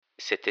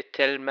c'était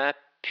tellement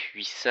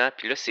puissant.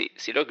 Puis là,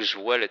 c'est là que je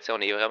vois, là,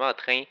 on est vraiment en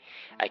train,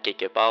 à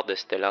quelque part de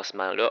ce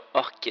lancement-là,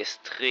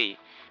 orchestrer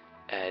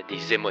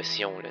des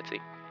émotions. Là,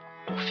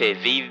 on fait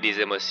vivre des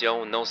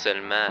émotions non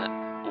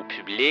seulement au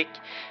public,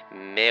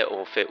 mais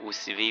on fait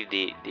aussi vivre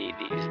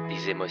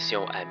des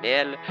émotions à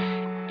Mel.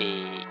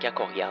 Et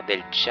quand on regardait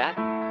le chat,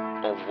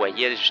 on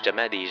voyait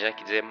justement des gens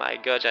qui disaient « My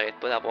God, j'arrête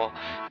pas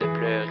de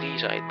pleurer,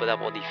 j'arrête pas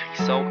d'avoir des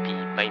frissons. » Puis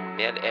même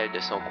Mel, elle, de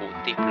son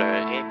côté,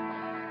 pleurait.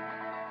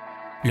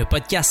 Le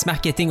podcast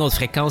Marketing Haute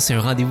Fréquence, c'est un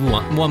rendez-vous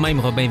entre moi-même,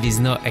 Robin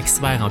Vézina,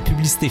 expert en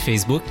publicité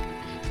Facebook,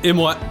 et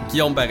moi,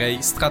 Guillaume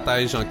Bareil,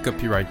 stratège en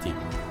copywriting.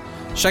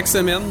 Chaque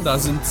semaine, dans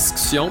une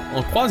discussion,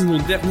 on croise nos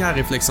dernières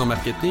réflexions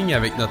marketing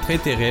avec notre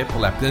intérêt pour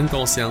la pleine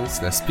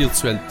conscience, la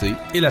spiritualité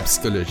et la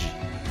psychologie.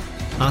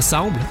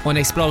 Ensemble, on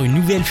explore une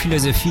nouvelle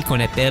philosophie qu'on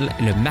appelle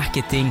le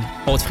marketing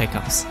haute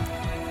fréquence.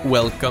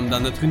 Welcome dans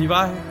notre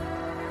univers!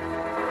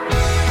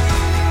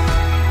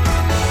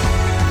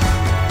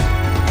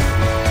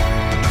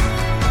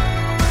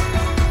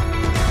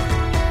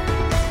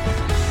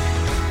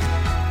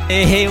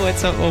 Hey,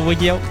 what's up, mon beau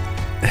Guillaume?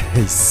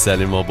 Hey,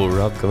 salut mon beau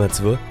Rob, comment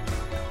tu vas?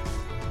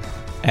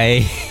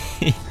 Hey,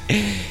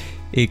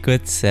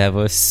 écoute, ça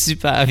va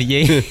super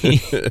bien.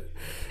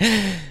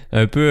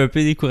 un peu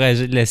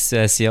découragé de la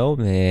situation,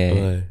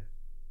 mais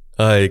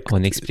ouais. Écoute,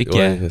 on explique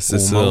c'est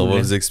ça, on va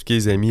vous expliquer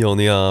les amis, on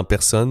est en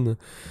personne.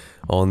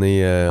 On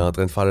est en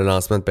train de faire le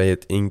lancement de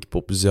Paillettes Inc.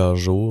 pour plusieurs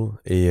jours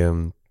et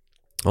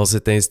on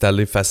s'est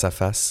installé face à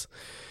face.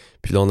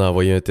 Puis là, on a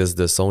envoyé un test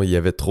de son. Il y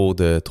avait trop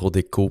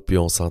d'écho, puis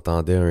on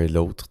s'entendait un et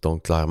l'autre.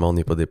 Donc, clairement, on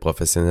n'est pas des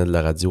professionnels de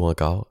la radio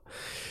encore.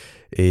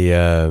 Et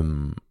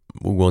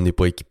ou on n'est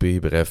pas équipé.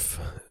 Bref,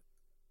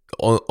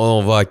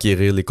 on va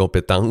acquérir les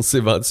compétences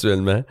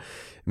éventuellement.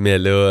 Mais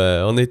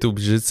là, on est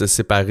obligé de se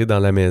séparer dans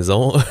la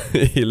maison.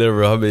 Et là,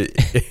 Rob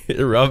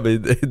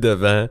est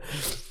devant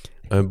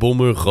un beau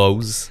mur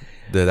rose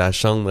de la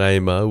chambre à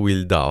Emma où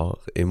il dort.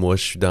 Et moi,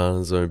 je suis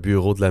dans un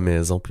bureau de la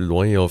maison plus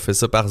loin et on fait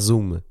ça par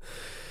Zoom.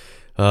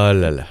 Oh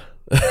là là.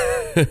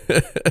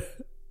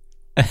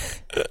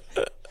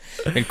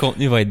 Le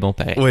contenu va être bon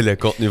pareil. Oui, le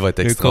contenu va être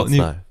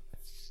extraordinaire.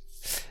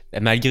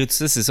 Malgré tout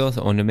ça, c'est ça,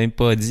 on n'a même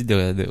pas dit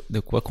de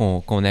quoi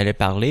qu'on allait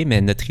parler,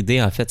 mais notre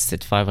idée, en fait, c'était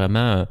de faire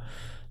vraiment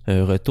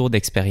un retour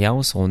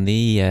d'expérience. On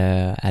est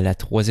à la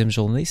 3e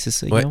journée, c'est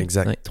ça, Guillaume? Oui,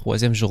 exact. Ouais,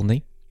 3e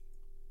journée.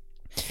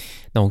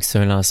 Donc, c'est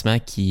un lancement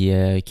qui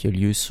a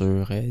lieu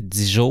sur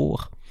 10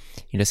 jours.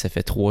 Et là, ça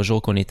fait 3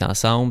 jours qu'on est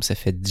ensemble. Ça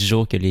fait 10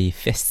 jours que les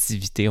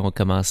festivités ont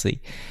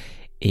commencé.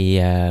 Et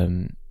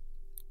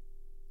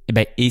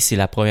c'est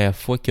la première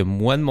fois que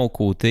moi, de mon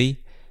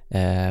côté,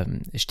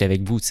 j'étais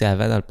avec vous, tu sais,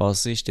 avant, dans le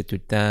passé, j'étais tout le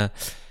temps...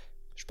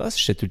 Je pense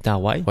que j'étais tout le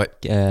temps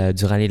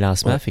durant les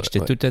lancements. Fait que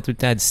j'étais tout le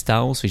temps à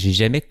distance. J'ai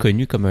jamais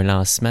connu comme un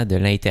lancement de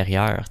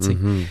l'intérieur, tu sais.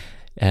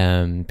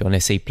 Mm-hmm. Puis on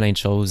essaye plein de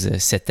choses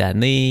cette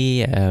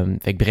année.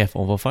 Fait que bref,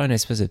 on va faire une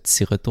espèce de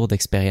petit retour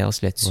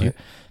d'expérience là-dessus. Ouais.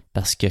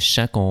 Parce que je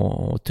sens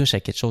qu'on touche à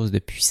quelque chose de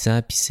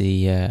puissant, puis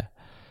c'est...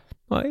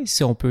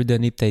 si on peut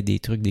donner peut-être des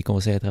trucs, des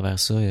conseils à travers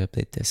ça, il y a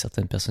peut-être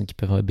certaines personnes qui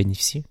peuvent en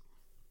bénéficier.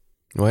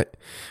 Ouais,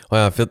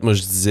 en fait, moi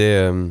je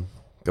disais...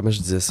 comment je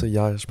disais ça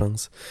hier, je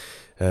pense?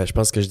 Je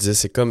pense que je disais,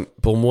 c'est comme...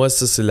 Pour moi,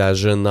 ça, c'est la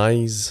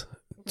genèse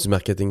du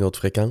marketing haute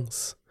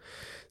fréquence.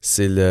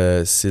 C'est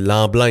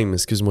l'emblème,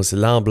 excuse-moi, c'est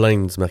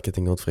l'emblème du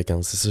marketing haute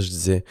fréquence. C'est ça que je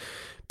disais.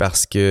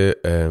 Parce que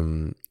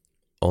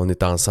on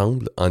est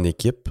ensemble, en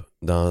équipe,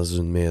 dans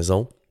une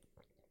maison.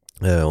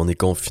 On est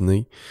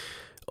confinés.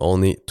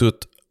 On est tous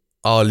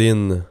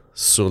all-in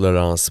sur le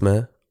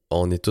lancement.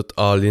 On est tous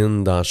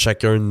all-in dans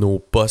chacun de nos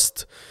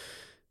postes.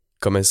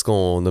 Comment est-ce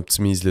qu'on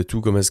optimise le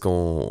tout? Comment est-ce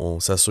qu'on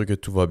s'assure que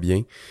tout va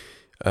bien?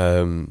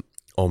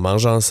 On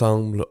mange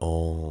ensemble.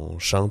 On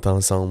chante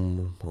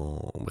ensemble.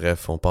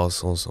 Bref, on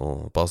passe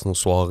nos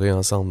soirées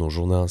ensemble, nos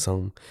journées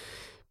ensemble.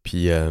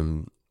 Puis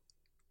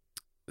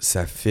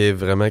ça fait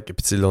vraiment que...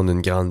 Puis là, on a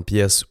une grande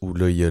pièce où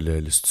là, il y a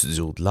le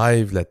studio de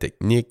live, la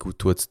technique, où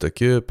toi, tu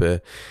t'occupes.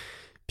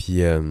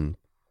 Puis là,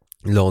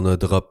 on a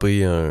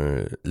droppé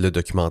le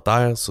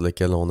documentaire sur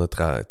lequel on a... tu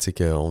sais,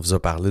 qu'on vous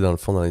a parlé, dans le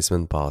fond, dans les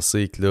semaines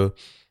passées. Et que là,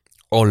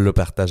 on le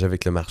partage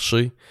avec le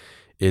marché.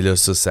 Et là,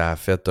 ça a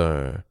fait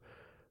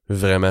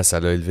vraiment, ça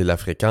a élevé la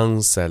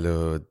fréquence.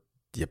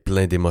 Il y a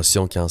plein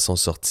d'émotions qui en sont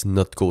sorties de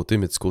notre côté,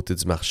 mais du côté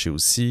du marché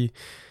aussi.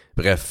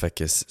 Bref, fait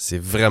que c'est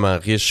vraiment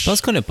riche. Je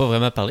pense qu'on n'a pas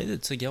vraiment parlé de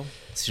ça, Guillaume,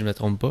 si je me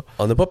trompe pas.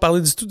 On n'a pas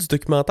parlé du tout du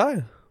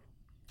documentaire?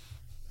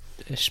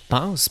 Je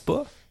pense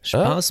pas.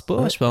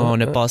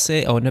 On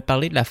a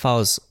parlé de la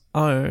phase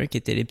 1, qui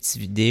était les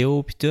petites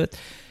vidéos puis tout.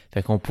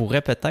 Fait qu'on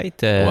pourrait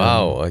peut-être...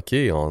 Wow, OK.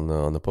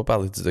 On n'a pas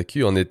parlé du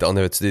docu. On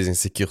avait-tu des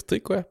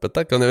insécurités, quoi?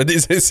 Peut-être qu'on avait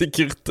des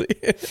insécurités.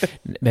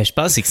 Ben, je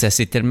pense que ça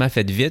s'est tellement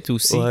fait vite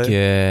aussi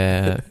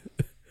que...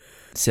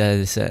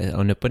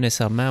 on n'a pas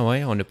nécessairement...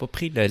 on n'a pas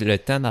pris le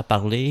temps d'en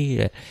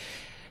parler.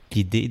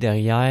 L'idée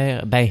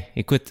derrière... Ben,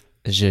 écoute,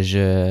 je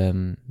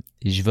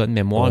vais de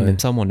mémoire, mais il me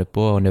semble on a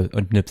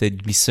peut-être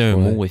glissé un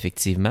mot,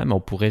 effectivement, mais on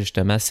pourrait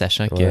justement,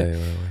 sachant que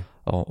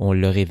on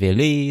l'a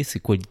révélé, c'est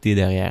quoi l'idée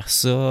derrière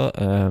ça.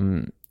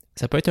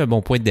 ça peut être un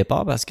bon point de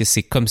départ parce que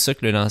c'est comme ça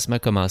que le lancement a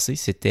commencé.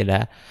 C'était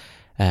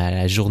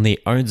la journée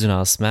 1 du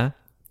lancement.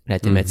 La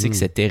thématique,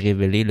 c'était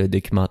révéler le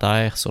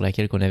documentaire sur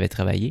lequel on avait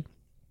travaillé.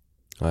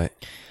 Ouais.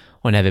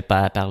 On n'avait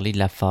pas parlé de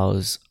la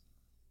phase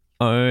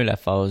 1, la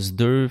phase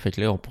 2. Fait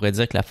que là, on pourrait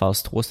dire que la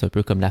phase 3, c'est un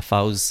peu comme la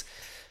phase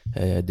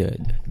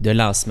de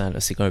lancement. Là.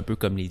 C'est un peu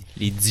comme les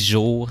 10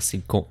 jours, c'est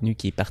le contenu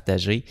qui est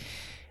partagé.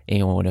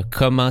 Et on a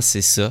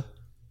commencé ça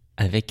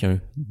avec un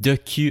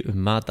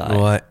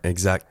documentaire. Ouais,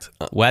 exact.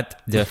 What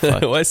the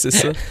fuck? Ouais, c'est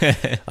ça.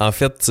 En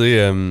fait, tu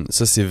sais,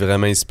 ça, c'est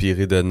vraiment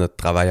inspiré de notre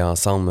travail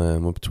ensemble,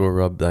 moi et toi,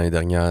 Rob, dans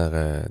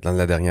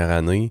la dernière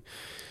année,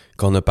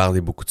 qu'on a parlé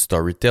beaucoup de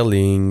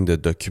storytelling, de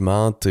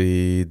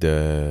documenter,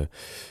 de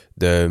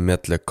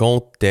mettre le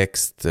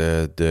contexte,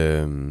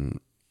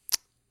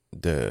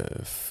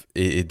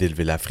 et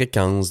d'élever la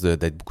fréquence,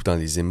 d'être beaucoup dans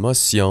les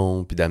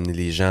émotions, puis d'amener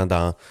les gens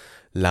dans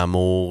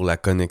l'amour, la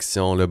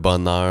connexion, le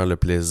bonheur, le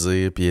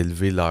plaisir, puis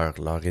élever leur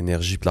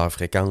énergie puis leur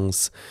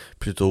fréquence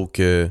plutôt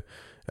que...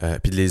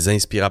 puis de les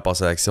inspirer à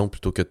passer à l'action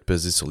plutôt que de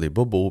peser sur les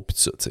bobos puis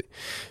tout ça, tu sais.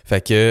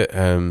 Fait que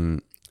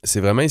c'est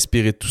vraiment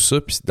inspiré de tout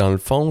ça, puis dans le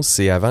fond,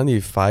 c'est avant les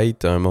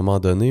fêtes, à un moment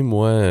donné,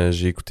 moi,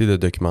 j'ai écouté le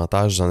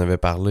documentaire, j'en avais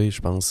parlé,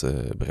 je pense,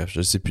 bref,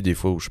 je sais plus des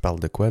fois où je parle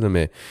de quoi, là,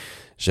 mais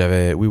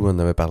oui, on en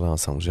avait parlé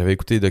ensemble. J'avais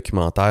écouté le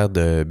documentaire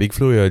de Big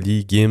Flo et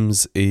Oli,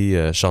 Gims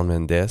et Shawn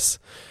Mendes.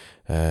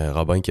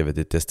 Robin qui avait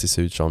détesté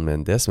celui de Shawn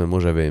Mendes, mais moi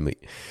j'avais aimé.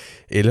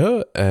 Et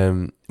là,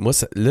 moi,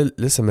 ça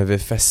m'avait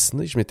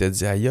fasciné. Je m'étais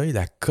dit, aïe,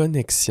 la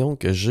connexion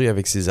que j'ai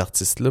avec ces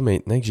artistes-là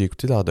maintenant que j'ai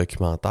écouté leur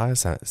documentaire,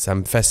 ça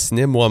me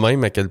fascinait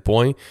moi-même à quel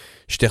point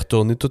j'étais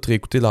retourné tout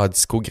réécouter leur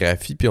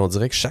discographie, puis on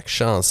dirait que chaque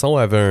chanson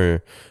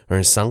avait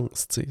un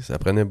sens, tu sais, ça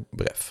prenait...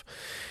 Bref.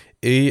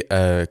 Et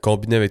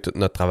combiné avec tout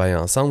notre travail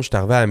ensemble, j'étais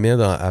arrivé à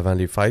Mel avant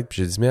les fêtes,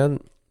 puis j'ai dit, Mel...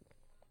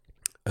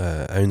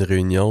 à une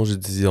réunion, j'ai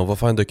dit on va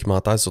faire un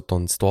documentaire sur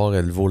ton histoire,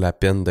 elle vaut la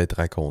peine d'être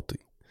racontée.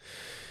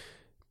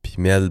 Puis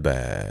Mel,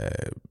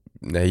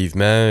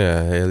 naïvement,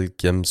 elle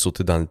qui aime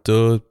sauter dans le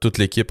tas, toute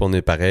l'équipe, on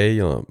est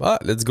pareil,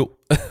 let's go,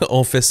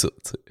 on fait ça,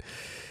 t'sais.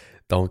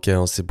 Donc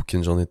on s'est booké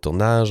une journée de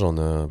tournage, on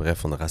a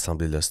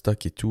rassemblé le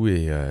stock et tout,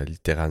 et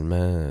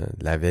littéralement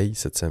la veille,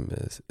 cette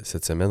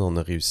semaine, on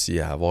a réussi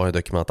à avoir un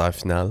documentaire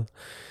final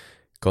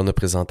qu'on a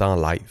présenté en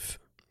live.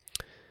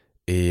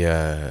 Et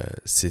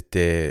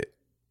c'était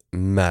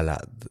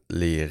malade.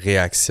 Les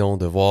réactions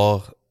de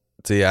voir,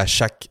 tu sais, à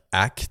chaque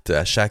acte,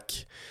 à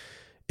chaque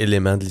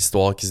élément de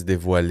l'histoire qui se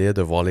dévoilait,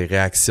 de voir les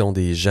réactions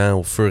des gens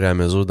au fur et à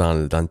mesure dans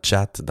le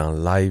chat, dans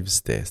le live,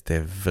 c'était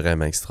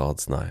vraiment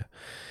extraordinaire.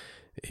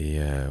 Et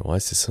ouais,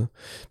 c'est ça.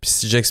 Puis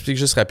si j'explique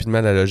juste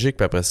rapidement la logique,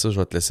 puis après ça, je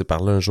vais te laisser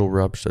parler un jour,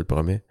 Rob, je te le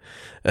promets.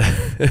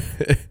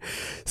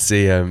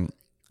 C'est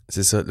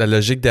ça. La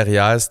logique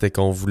derrière, c'était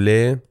qu'on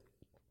voulait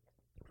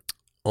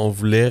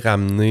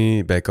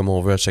ramener, comme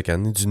on veut à chaque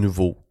année, du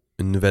nouveau.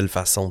 Une nouvelle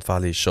façon de faire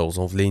les choses.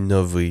 On voulait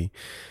innover.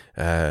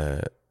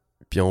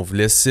 Puis on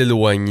voulait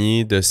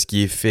s'éloigner de ce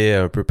qui est fait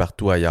un peu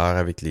partout ailleurs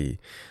avec les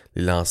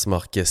lancements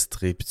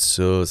orchestrés puis tout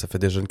ça. Ça fait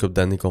déjà une couple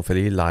d'années qu'on fait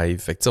les lives.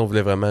 Fait que on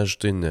voulait vraiment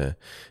ajouter une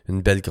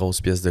belle grosse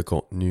pièce de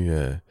contenu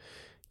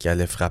qui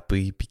allait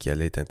frapper puis qui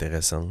allait être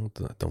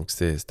intéressante. Donc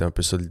c'était un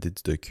peu ça l'idée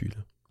du docu,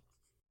 là.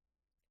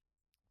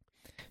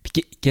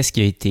 Puis qu'est-ce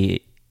qui a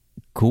été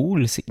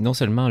cool, c'est que non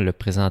seulement on le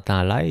présentait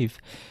en live,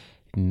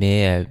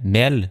 mais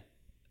Mel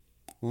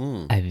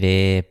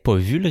avait pas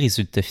vu le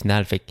résultat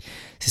final. Fait que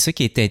c'est ça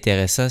qui était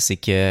intéressant, c'est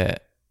que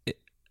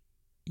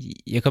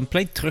il y a comme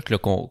plein de trucs là,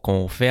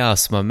 qu'on fait en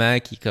ce moment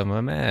qui est comme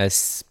vraiment un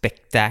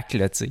spectacle,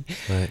 là, tu sais.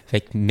 Ouais.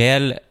 Fait que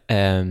Mel,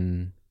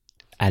 elle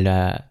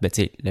a,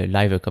 le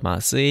live a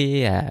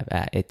commencé,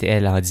 elle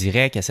était en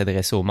direct, elle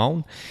s'adressait au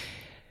monde.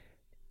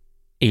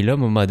 Et là, à un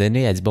moment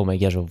donné, elle dit, bon,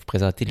 gars, je vais vous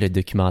présenter le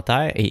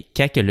documentaire. Et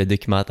quand que le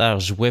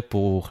documentaire jouait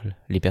pour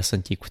les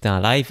personnes qui écoutaient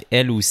en live,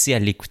 elle aussi,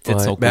 elle l'écoutait de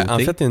son côté. En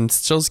fait, il y a une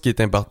petite chose qui est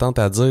importante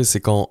à dire,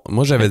 c'est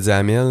moi, j'avais dit à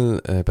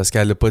Amel, parce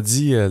qu'elle l'a pas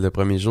dit le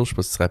premier jour, je sais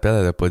pas si tu te rappelles,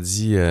 elle a pas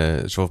dit,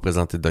 je vais vous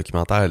présenter le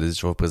documentaire. Elle a dit,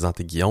 je vais vous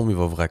présenter Guillaume, il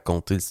va vous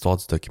raconter l'histoire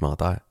du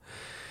documentaire.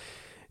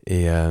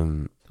 Et,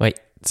 oui.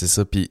 C'est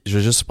ça. Puis, je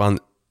vais juste faire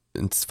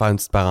une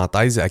petite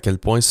parenthèse à quel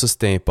point ça,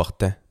 c'était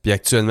important. Puis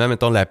actuellement,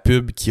 mettons, la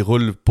pub qui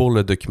roule pour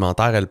le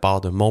documentaire, elle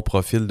part de mon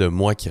profil, de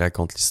moi qui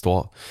raconte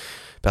l'histoire.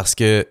 Parce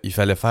que il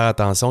fallait faire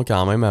attention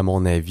quand même, à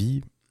mon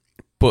avis.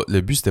 Le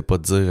but, c'était pas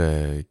de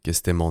dire que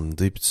c'était mon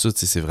idée, puis tout ça,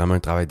 c'est vraiment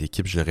un travail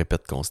d'équipe, je le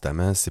répète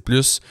constamment. C'est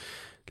plus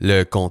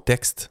le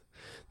contexte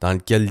dans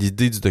lequel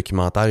l'idée du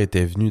documentaire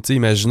était venue. Tu sais,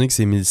 imaginez que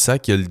c'est Mélissa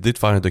qui a l'idée de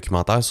faire un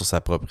documentaire sur sa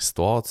propre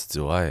histoire. Tu te dis,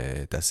 ouais,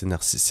 elle est assez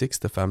narcissique,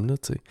 cette femme-là,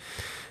 tu sais.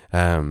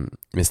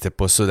 Mais c'était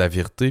pas ça la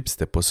vérité, puis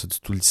c'était pas ça du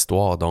tout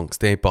l'histoire. Donc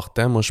c'était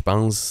important, moi je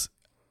pense.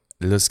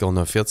 Là, ce qu'on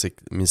a fait, c'est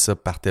que Mélissa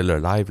partait le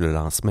live, le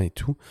lancement et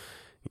tout.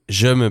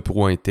 Je me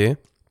pointais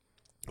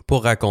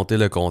pour raconter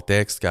le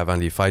contexte, qu'avant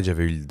les fêtes,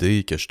 j'avais eu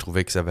l'idée, que je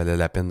trouvais que ça valait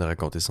la peine de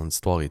raconter son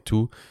histoire et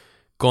tout,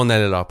 qu'on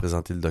allait leur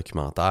présenter le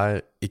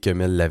documentaire et que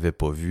Mel l'avait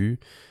pas vu.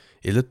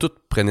 Et là, tout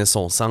prenait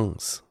son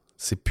sens.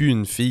 C'est plus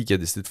une fille qui a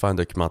décidé de faire un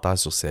documentaire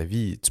sur sa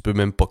vie. Tu peux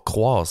même pas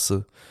croire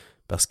ça.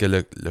 parce que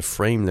le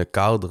frame, le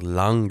cadre,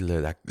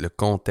 l'angle, le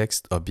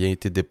contexte a bien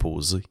été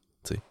déposé.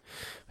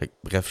 Fait que,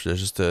 bref, je voulais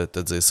juste te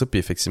dire ça. Puis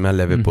effectivement, elle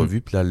l'avait pas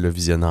vu. Puis là, elle l'a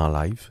visionné en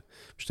live.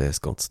 Je te laisse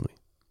continuer.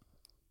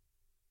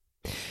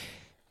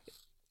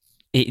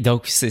 Et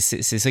donc, c'est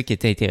ça qui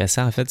était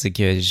intéressant, en fait, c'est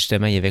que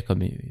justement, il y avait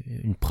comme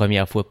une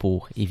première fois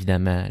pour,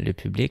 évidemment, le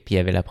public, puis il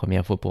y avait la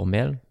première fois pour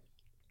Mel.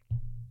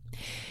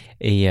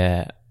 Et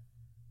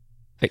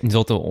fait que nous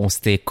autres, on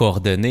s'était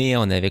coordonnés,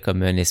 on avait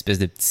comme une espèce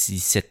de petit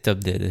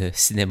setup de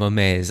cinéma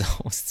maison,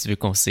 si tu veux,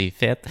 qu'on s'est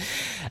fait.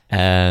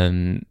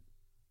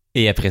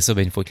 Et après ça,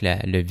 ben, une fois que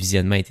le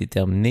visionnement était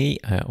terminé,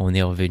 on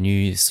est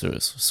revenu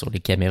sur les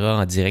caméras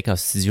en direct en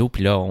studio,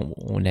 puis là,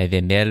 on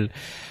avait Mel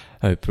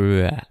un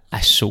peu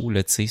à chaud,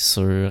 là, tu sais,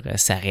 sur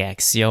sa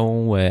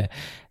réaction,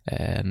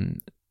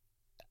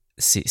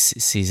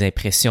 ses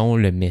impressions,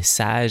 le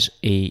message,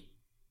 et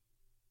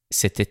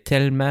c'était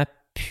tellement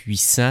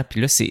puissant. Puis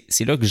là,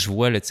 c'est là que je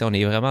vois, là, tu sais, on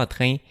est vraiment en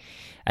train,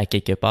 à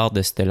quelque part,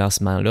 de ce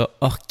lancement-là,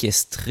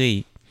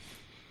 orchestrer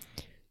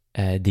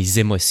des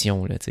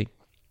émotions, là, tu sais.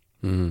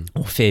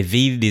 On fait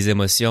vivre des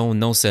émotions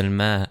non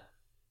seulement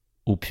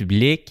au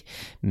public,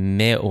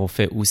 mais on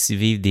fait aussi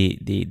vivre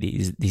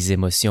des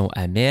émotions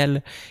à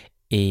Mel.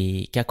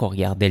 Et quand on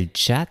regardait le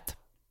chat,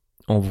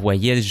 on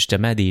voyait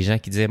justement des gens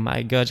qui disaient «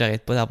 My God,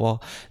 j'arrête pas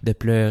de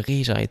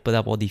pleurer, j'arrête pas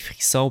d'avoir des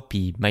frissons. »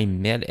 Puis même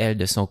Mel, elle,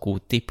 de son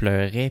côté,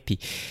 pleurait. Puis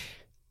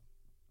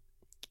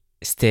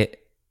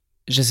c'était...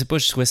 Je sais pas,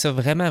 je trouvais ça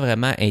vraiment,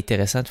 vraiment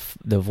intéressant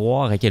de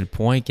voir à quel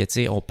point que, tu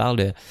sais, on parle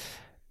de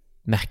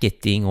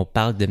marketing, on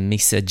parle de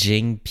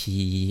messaging,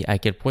 puis à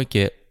quel point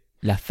que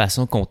la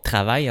façon qu'on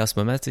travaille en ce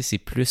moment, tu sais, c'est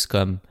plus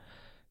comme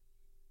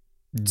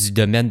du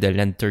domaine de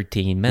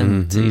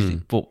l'entertainment, tu sais,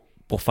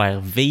 pour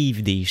faire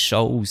vivre des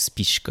choses,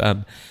 puis je suis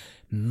comme,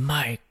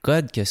 my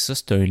God, que ça,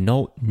 c'est un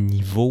autre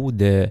niveau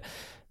de...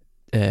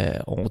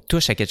 on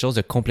touche à quelque chose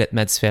de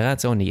complètement différent,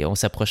 tu sais, on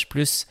s'approche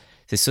plus,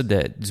 c'est ça,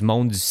 du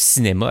monde du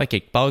cinéma,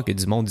 quelque part, que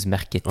du monde du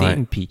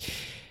marketing, puis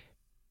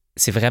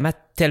c'est vraiment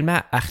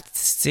tellement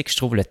artistique, je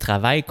trouve, le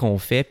travail qu'on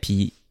fait,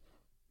 puis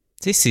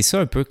tu sais, c'est ça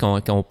un peu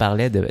quand on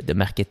parlait de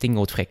marketing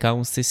haute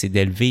fréquence, tu sais, c'est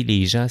d'élever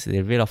les gens, c'est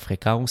d'élever leur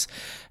fréquence.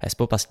 C'est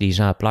pas parce que les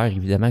gens pleurent,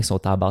 évidemment, qu'ils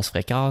sont en basse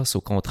fréquence. Au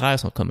contraire, ils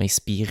sont comme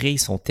inspirés, ils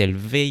sont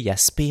élevés, ils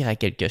aspirent à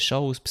quelque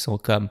chose, puis ils sont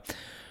comme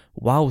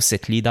 « Wow,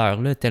 cette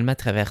leader-là a tellement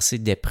traversé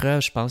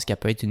d'épreuves, je pense qu'elle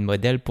peut être une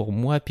modèle pour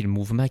moi. » Puis le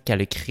mouvement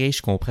qu'elle a créé,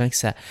 je comprends que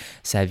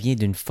ça vient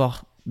d'une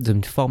forte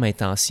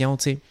intention,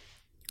 tu sais,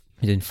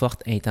 d'une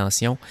forte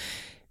intention.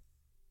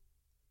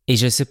 Et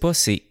je sais pas,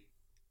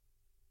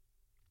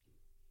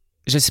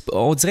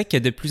 on dirait que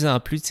de plus en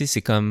plus, tu sais,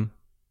 c'est comme...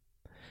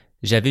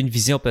 J'avais une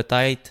vision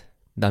peut-être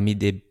dans mes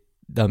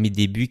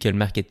débuts que le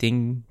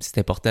marketing, c'est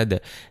important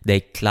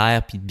d'être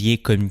clair puis de bien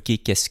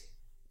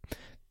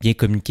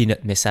communiquer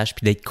notre message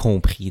puis d'être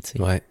compris, tu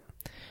sais. Ouais.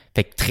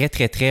 Fait que très,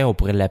 très, très, on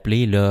pourrait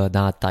l'appeler là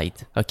dans la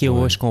tête. OK,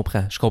 ouais, je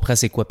comprends. Je comprends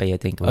c'est quoi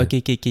Payating. Ouais.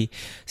 OK.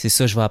 C'est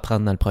ça je vais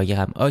apprendre dans le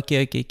programme. OK.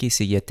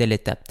 Il y a telle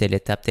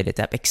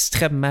étape.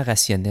 Extrêmement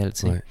rationnel,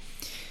 tu sais. Ouais.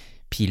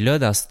 Puis là,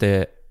 dans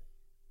ce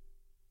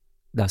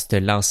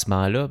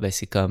lancement-là, ben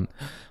c'est comme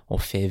on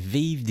fait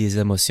vivre des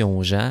émotions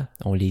aux gens,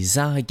 on les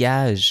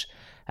engage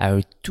à un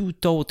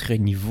tout autre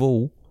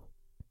niveau.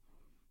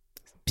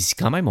 Puis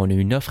quand même, on a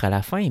une offre à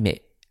la fin,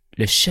 mais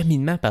le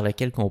cheminement par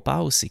lequel on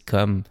passe, c'est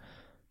comme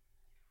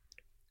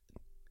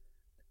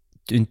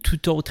une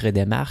toute autre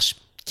démarche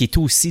qui est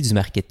aussi du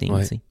marketing.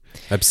 Ouais. Tu sais.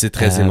 Ah, puis c'est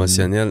très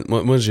émotionnel.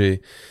 Moi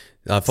j'ai...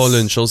 En fait, là,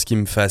 une chose qui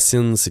me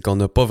fascine, c'est qu'on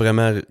n'a pas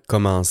vraiment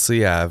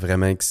commencé à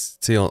vraiment... Tu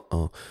sais,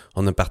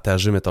 on a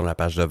partagé, mettons, la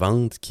page de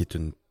vente, qui est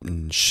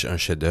un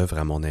chef-d'œuvre,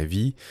 à mon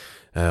avis.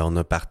 On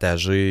a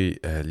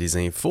partagé les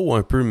infos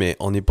un peu, mais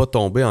on n'est pas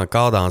tombé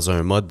encore dans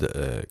un mode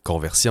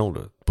conversion,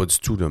 là. Pas du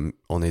tout, là.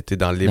 On a été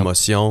dans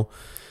l'émotion,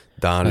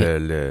 dans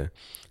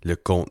le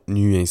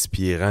contenu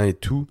inspirant et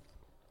tout.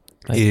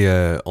 Ouais.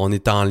 Et on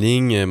est en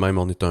ligne, même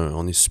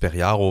on est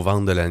supérieur aux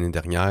ventes de l'année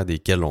dernière,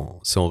 desquelles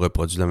si on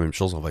reproduit la même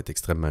chose, on va être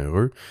extrêmement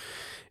heureux.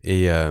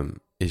 Et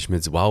je me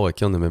dis, wow, OK,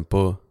 on n'a même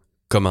pas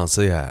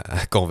commencé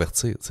à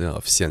convertir, tu sais,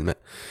 officiellement.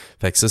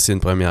 Fait que ça, c'est une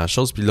première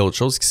chose. Puis l'autre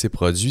chose qui s'est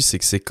produit, c'est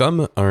que c'est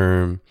comme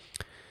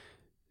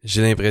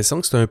j'ai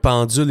l'impression que c'est un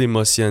pendule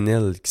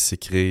émotionnel qui s'est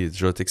créé.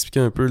 Je vais t'expliquer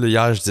un peu. Là,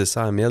 hier, je disais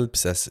ça à Mel,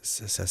 puis ça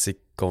s'est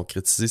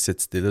concrétisé,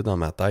 cette idée-là, dans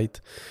ma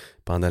tête,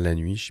 pendant la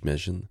nuit,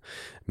 j'imagine.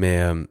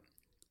 Mais...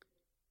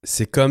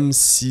 c'est comme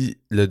si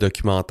le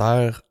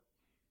documentaire,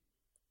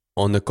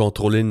 on a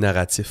contrôlé le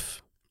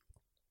narratif.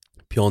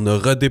 Puis on a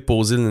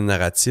redéposé le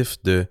narratif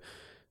de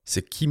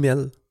c'est qui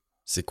Mel?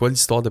 C'est quoi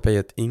l'histoire de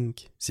Payette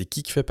Inc? C'est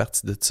qui fait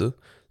partie de ça?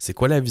 C'est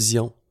quoi la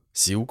vision?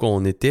 C'est où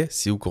qu'on était?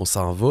 C'est où qu'on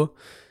s'en va?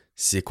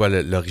 C'est quoi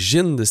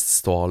l'origine de cette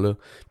histoire-là?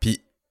 Puis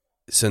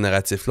ce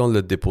narratif-là, on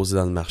l'a déposé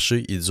dans le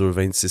marché. Il dure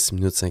 26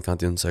 minutes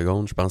 51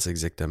 secondes, je pense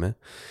exactement.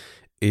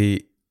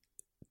 Et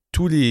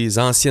tous les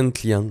anciennes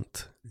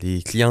clientes,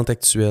 les clientes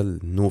actuelles,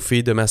 nos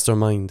filles de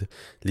mastermind,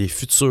 les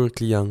futures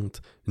clientes,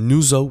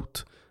 nous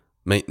autres,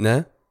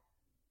 maintenant,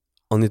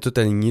 on est tous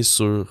alignés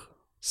sur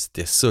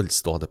C'était ça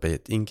l'histoire de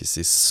Payette Inc.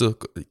 C'est ça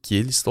qui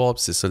est l'histoire,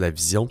 puis c'est ça la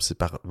vision, puis c'est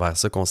vers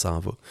ça qu'on s'en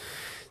va.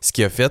 Ce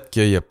qui a fait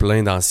qu'il y a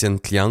plein d'anciennes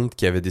clientes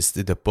qui avaient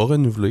décidé de ne pas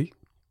renouveler,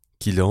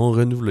 qui l'ont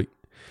renouvelé.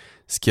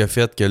 Ce qui a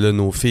fait que là,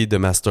 nos filles de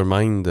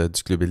Mastermind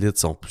du Club Elite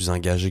sont plus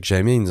engagées que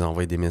jamais. Ils nous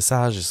envoient des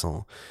messages.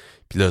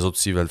 Puis les autres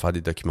aussi, ils veulent faire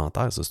des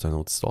documentaires. Ça, c'est une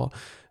autre histoire.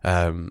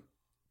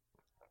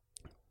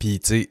 Puis,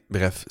 tu sais,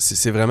 bref,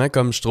 c'est vraiment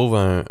comme je trouve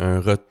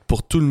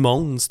pour tout le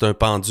monde, c'est un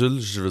pendule,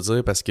 je veux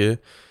dire, parce que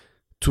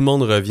tout le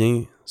monde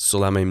revient sur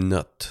la même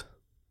note.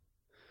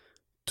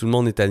 Tout le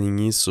monde est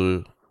aligné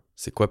sur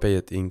c'est quoi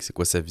Payette Inc., c'est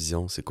quoi sa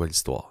vision, c'est quoi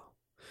l'histoire.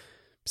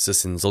 Puis ça,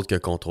 c'est nous autres qui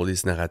avons contrôlé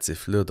ce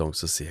narratif-là. Donc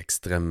ça, c'est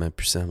extrêmement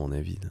puissant, à mon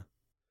avis, là.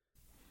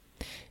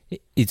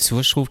 Et tu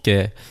vois, je trouve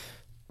que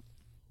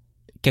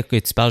quand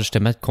tu parles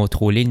justement de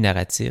contrôler le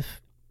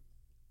narratif,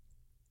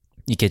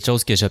 il y a quelque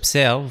chose que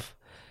j'observe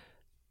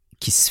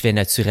qui se fait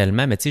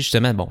naturellement, mais tu sais,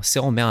 justement, bon, si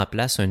on met en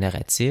place un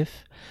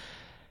narratif,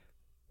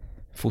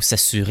 il faut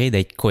s'assurer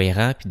d'être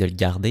cohérent, puis de le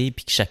garder,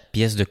 puis que chaque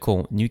pièce de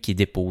contenu qui est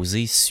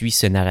déposée suit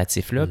ce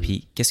narratif-là.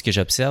 Puis qu'est-ce que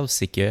j'observe,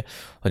 c'est que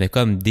on a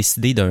comme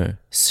décidé d'un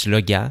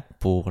slogan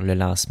pour le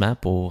lancement,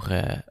 pour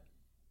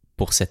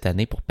cette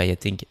année, pour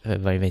Payette Inc.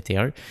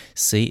 2021,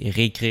 c'est «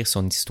 Réécrire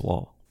son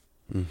histoire ».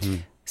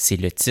 C'est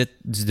le titre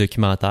du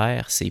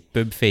documentaire, c'est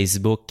pub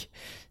Facebook,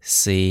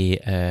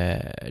 c'est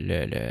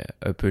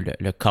un peu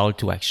le call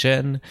to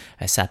action.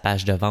 Sa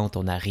page de vente,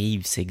 on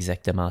arrive, c'est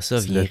exactement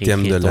ça. C'est le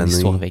thème de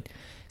l'année.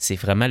 C'est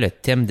vraiment le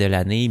thème de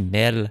l'année.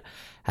 Mel,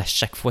 à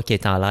chaque fois qu'elle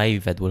est en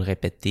live, elle doit le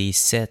répéter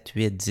 7,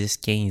 8, 10,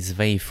 15,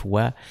 20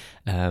 fois.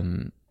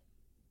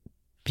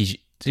 Puis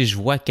je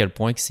vois à quel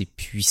point que c'est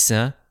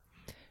puissant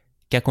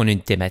quand on a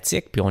une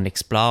thématique, puis on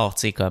explore,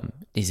 tu sais, comme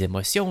les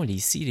émotions, les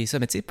ci, les ça,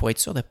 mais tu sais, pour être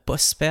sûr de ne pas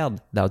se perdre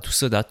dans tout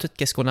ça, dans tout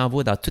ce qu'on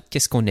envoie, dans tout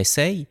ce qu'on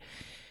essaye,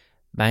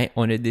 ben,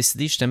 on a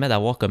décidé justement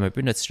d'avoir comme un peu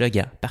notre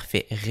slogan.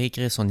 Parfait,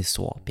 réécrire son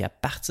histoire. Puis à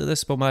partir de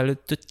ce moment-là,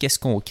 tout ce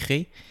qu'on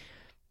crée,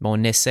 ben,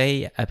 on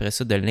essaye après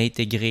ça de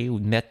l'intégrer ou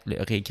de mettre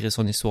réécrire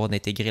son histoire,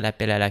 d'intégrer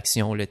l'appel à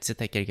l'action, le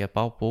titre à quelque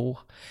part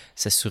pour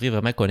s'assurer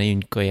vraiment qu'on ait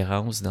une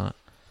cohérence dans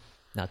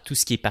tout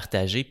ce qui est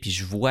partagé. Puis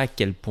je vois à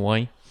quel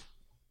point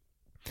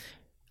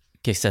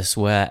que ce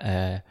soit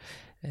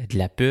de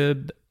la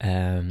pub,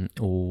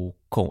 au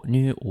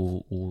contenu,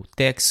 au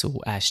texte,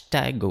 au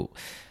hashtag,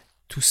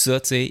 tout ça,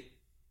 tu sais,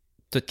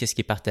 tout ce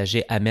qui est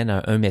partagé amène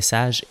un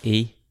message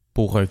et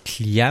pour un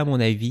client, à mon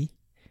avis,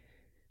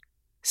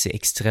 c'est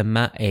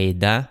extrêmement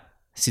aidant.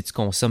 Si tu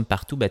consommes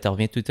partout, ben tu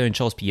reviens tout le temps à une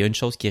chose, puis il y a une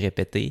chose qui est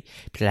répétée,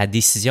 puis la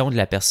décision de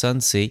la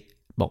personne, c'est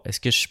bon, est-ce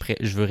que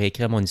je veux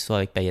réécrire mon histoire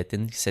avec Payette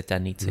Inc. cette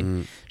année, tu sais.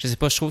 Je sais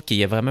pas, je trouve qu'il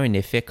y a vraiment un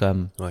effet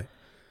comme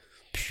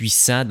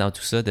puissant dans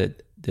tout ça de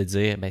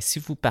dire, ben, si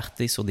vous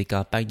partez sur des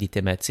campagnes, des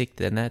thématiques,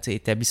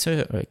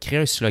 établissez créez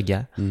un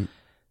slogan,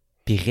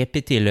 puis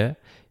répétez-le,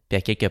 puis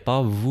à quelque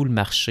part, vous, le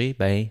marché,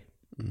 ben,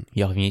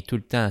 il revient tout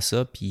le temps à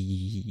ça, puis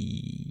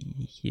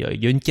il y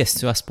a une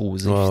question à se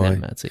poser,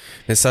 finalement. Ouais.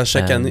 Mais ça,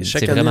 chaque année,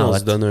 on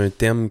se donne un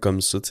thème comme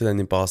ça. T'sais,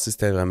 l'année passée,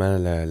 c'était vraiment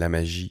la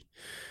magie.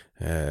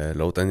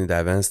 L'autre année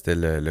d'avant, c'était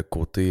le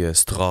côté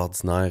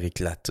extraordinaire,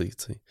 éclaté,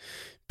 t'sais.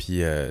 Puis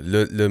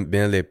là,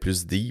 Mel est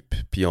plus deep,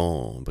 puis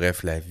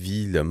bref, la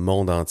vie, le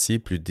monde entier est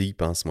plus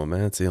deep en ce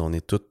moment, tu sais, on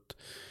est tous,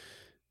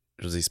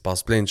 je veux dire, il se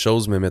passe plein de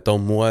choses, mais mettons,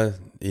 moi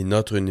et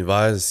notre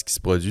univers, ce qui se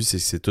produit, c'est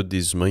que c'est tous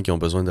des humains qui ont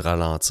besoin de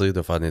ralentir,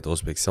 de faire de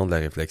l'introspection, de la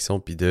réflexion,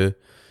 puis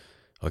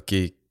OK,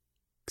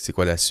 c'est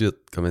quoi la suite?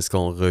 Comment est-ce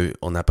qu'on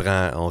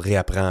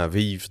réapprend à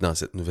vivre dans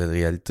cette nouvelle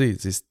réalité?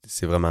 Tu sais,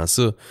 c'est vraiment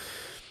ça.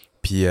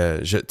 Puis,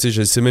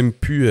 je sais même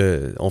plus,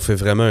 on fait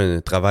vraiment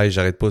un travail,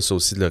 j'arrête pas ça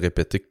aussi de le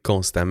répéter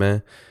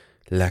constamment.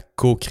 La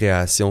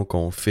co-création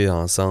qu'on fait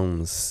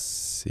ensemble,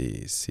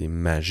 c'est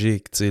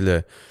magique. Tu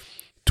sais,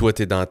 toi,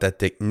 t'es dans ta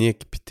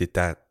technique, puis t'es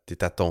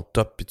à ton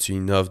top, puis tu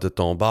innoves de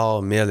ton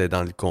bord. Mais elle est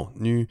dans le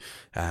contenu,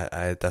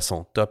 elle est à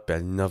son top, puis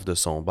elle innove de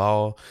son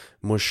bord.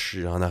 Moi, je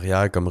suis en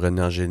arrière comme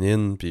René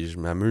Angéline, puis je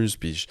m'amuse,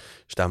 puis je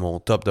suis à mon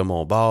top de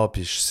mon bord,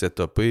 puis je suis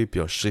setupé,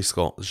 puis je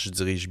sais je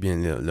dirige bien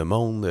le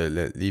monde.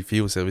 Les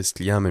filles au service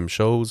client, même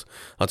chose.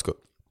 En tout cas.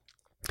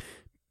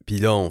 Puis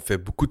là, on fait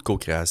beaucoup de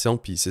co-création,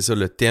 puis c'est ça,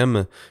 le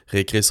thème,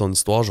 réécrire son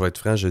histoire, je vais être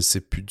franc, je ne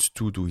sais plus du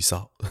tout d'où il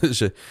sort.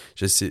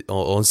 je sais,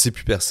 on ne sait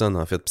plus personne,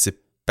 en fait, puis c'est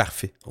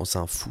parfait, on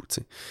s'en fout, tu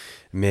sais.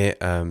 Mais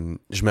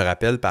je me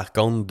rappelle, par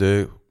contre,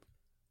 de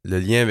le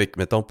lien avec,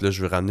 mettons, puis là,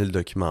 je veux ramener le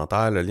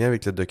documentaire, le lien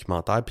avec le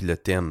documentaire puis le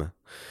thème.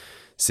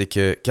 C'est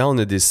que quand on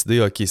a décidé,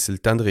 OK, c'est le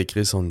temps de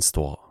réécrire son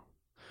histoire.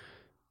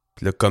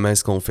 Puis là, comment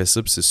est-ce qu'on fait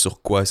ça? Puis c'est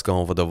sur quoi est-ce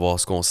qu'on va devoir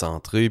se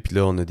concentrer? Puis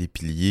là, on a des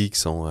piliers qui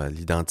sont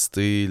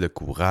l'identité, le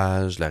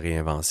courage, la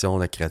réinvention,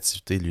 la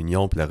créativité,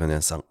 l'union puis la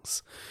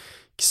renaissance.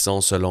 Qui sont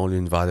selon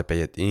l'univers de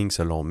Payette Inc.,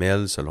 selon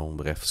Mel, selon,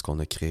 bref, ce qu'on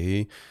a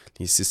créé.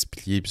 Les 6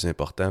 piliers plus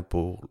importants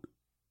pour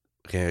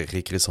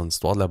réécrire son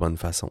histoire de la bonne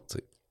façon, tu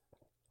sais.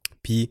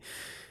 Puis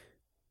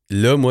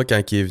là, moi,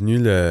 quand il est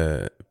venu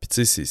Puis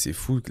tu sais, c'est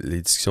fou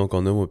les discussions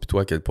qu'on a, moi puis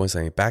toi, à quel point ça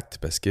impacte,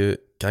 parce que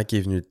quand il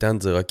est venu le temps de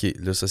dire, OK,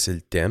 là, ça, c'est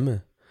le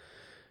thème,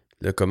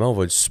 là, comment on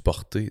va le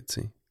supporter,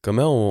 tu sais?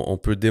 comment on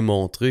peut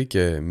démontrer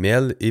que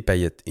Mel et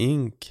Payette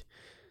Inc.,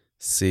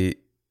 c'est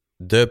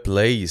the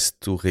place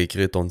to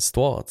réécrire ton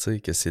histoire, tu sais,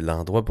 que c'est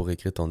l'endroit pour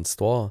écrire ton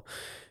histoire.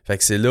 Fait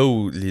que c'est là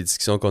où les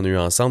discussions qu'on a eues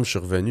ensemble, je suis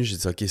revenu, j'ai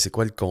dit, OK, c'est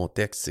quoi le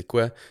contexte? C'est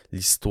quoi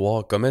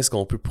l'histoire? Comment est-ce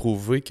qu'on peut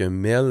prouver que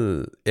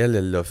Mel,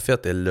 elle l'a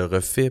fait, elle le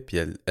refait, puis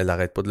elle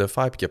arrête pas de le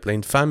faire, puis qu'il y a plein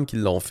de femmes qui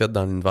l'ont fait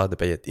dans l'univers de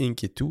Payette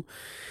Inc. et tout.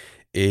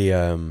 Et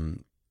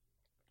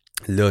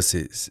là,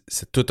 c'est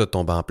tout a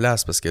tombé en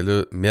place, parce que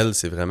là, Mel,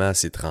 c'est vraiment à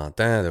ses 30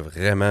 ans,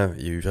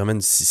 il y a eu vraiment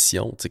une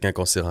scission, tu sais, quand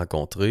on s'est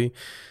rencontrés.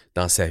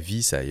 Dans sa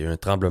vie, il y a eu un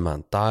tremblement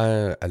de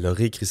terre. Elle a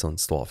réécrit son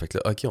histoire. Fait que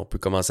là, OK, on peut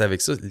commencer avec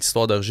ça.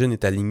 L'histoire d'origine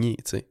est alignée,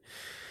 tu sais.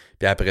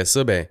 Puis après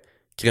ça,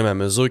 crime à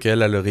mesure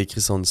qu'elle a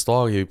réécrit son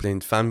histoire, il y a eu plein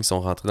de femmes qui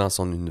sont rentrées dans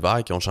son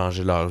univers, qui ont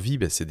changé leur vie.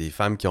 C'est des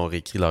femmes qui ont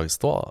réécrit leur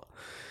histoire.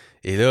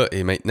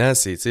 Et maintenant,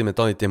 c'est, tu sais,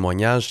 mettons les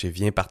témoignages, c'est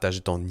viens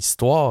partager ton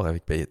histoire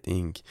avec Payette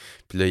Inc.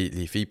 Puis là,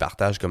 les filles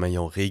partagent comment ils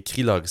ont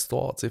réécrit leur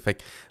histoire, tu sais.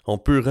 Fait qu'on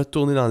peut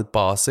retourner dans le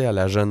passé à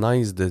la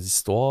genèse de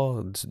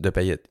l'histoire de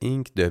Payette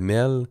Inc., de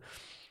Mel,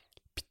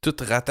 puis tout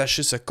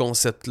rattacher ce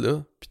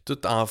concept-là, puis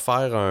tout en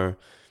faire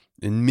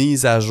une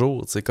mise à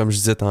jour, tu sais, comme je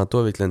disais tantôt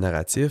avec le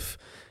narratif,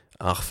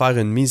 en refaire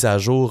une mise à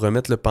jour,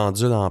 remettre le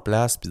pendule en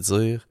place, puis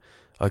dire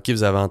 « OK,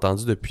 vous avez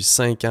entendu depuis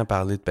 5 ans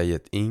parler de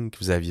Payette Inc.,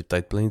 vous aviez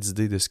peut-être plein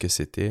d'idées de ce que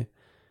c'était.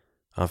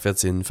 En fait,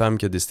 c'est une femme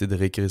qui a décidé de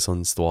réécrire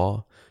son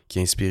histoire, qui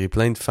a inspiré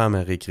plein de femmes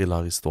à réécrire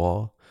leur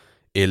histoire,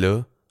 et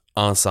là,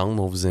 ensemble,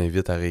 on vous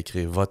invite à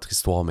réécrire votre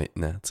histoire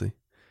maintenant, tu sais.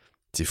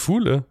 C'est fou,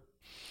 là?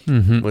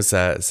 Mm-hmm. Moi,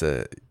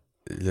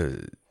 là,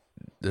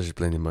 j'ai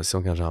plein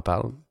d'émotions quand j'en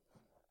parle.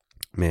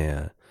 Mais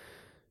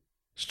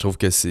je trouve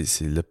que c'est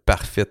le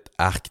parfait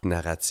arc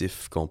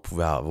narratif qu'on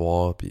pouvait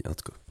avoir. Puis en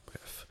tout cas,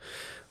 bref.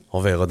 On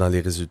verra dans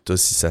les résultats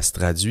si ça se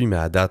traduit, mais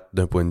à date,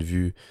 d'un point de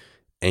vue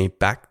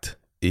impact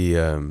et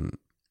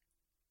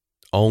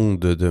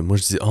onde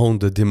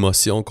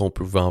d'émotions qu'on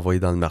pouvait envoyer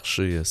dans le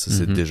marché, ça,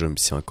 c'est déjà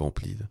mission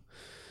accomplie. Là.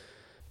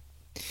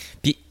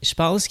 Puis je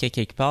pense qu'à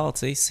quelque part, tu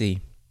sais, c'est...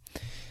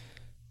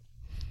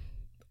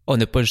 On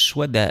n'a pas le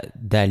choix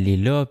d'aller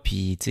là,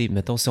 puis, tu sais,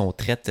 mettons, si on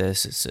traite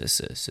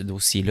ce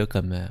dossier-là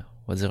comme,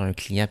 on va dire, un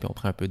client, puis on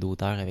prend un peu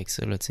d'auteur avec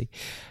ça, là, tu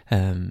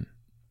sais.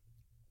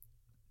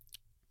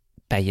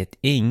 Payette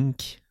Inc.,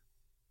 tu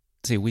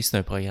sais, oui, c'est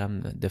un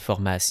programme de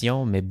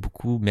formation, mais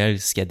Mel,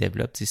 ce qu'elle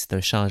développe, tu sais, c'est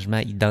un changement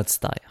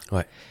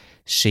identitaire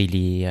chez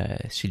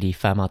les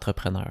femmes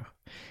entrepreneurs.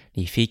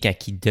 Les filles, quand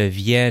ils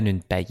deviennent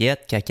une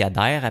Payette, quand ils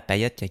adhèrent à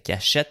Payette, quand ils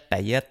achètent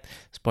Payette,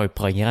 c'est pas un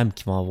programme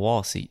qu'ils vont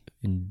avoir, c'est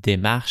une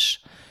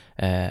démarche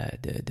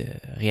de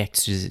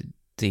réactualiser.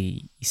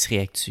 Ils se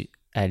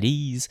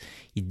réactualisent,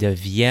 ils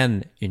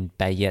deviennent une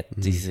Payette.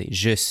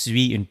 Je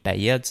suis une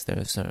Payette,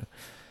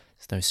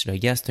 c'est un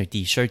slogan, c'est un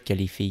t-shirt que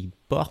les filles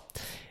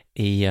portent.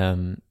 Et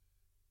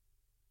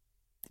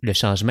le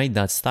changement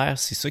identitaire,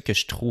 c'est ça que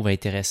je trouve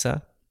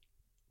intéressant.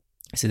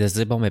 C'est de se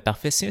dire, bon, mais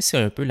parfait, si c'est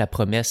un peu la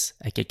promesse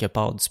à quelque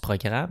part du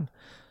programme,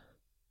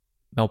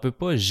 mais on peut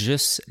pas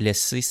juste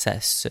laisser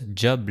ce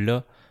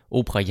job-là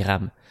au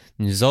programme.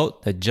 Nous autres,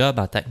 notre job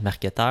en tant que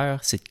marketeur,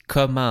 c'est de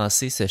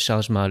commencer ce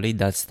changement-là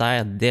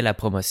identitaire dès la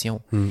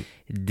promotion.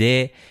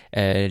 Dès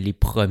les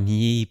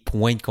premiers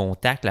points de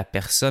contact, la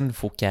personne, il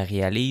faut qu'elle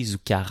réalise ou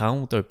qu'elle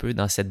rentre un peu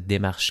dans cette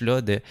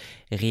démarche-là de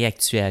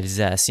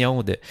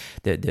réactualisation, de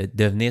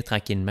devenir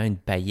tranquillement une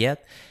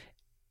Payette.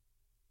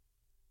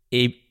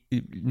 Et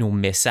nos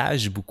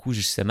messages, beaucoup,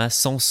 justement,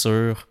 sont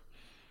sur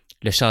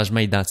le changement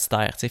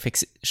identitaire. Fait que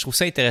je trouve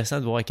ça intéressant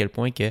de voir à quel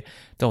point que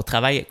on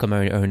travaille comme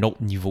un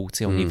autre niveau.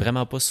 On n'est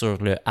vraiment pas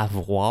sur le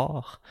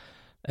avoir.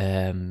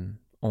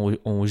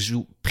 On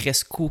joue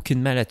presque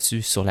aucunement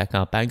là-dessus sur la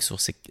campagne,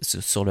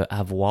 sur le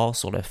avoir,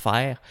 sur le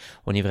faire.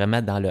 On est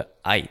vraiment dans le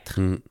être.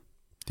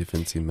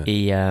 Définitivement.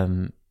 Et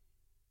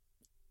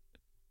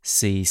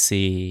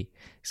c'est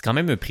quand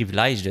même un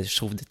privilège, je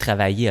trouve, de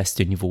travailler à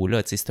ce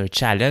niveau-là. C'est un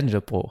challenge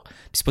pour... Puis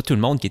c'est pas tout le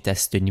monde qui est à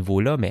ce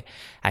niveau-là, mais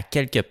à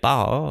quelque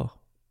part,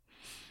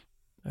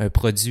 un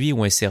produit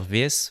ou un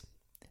service,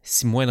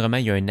 si moindrement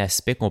il y a un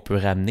aspect qu'on peut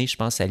ramener, je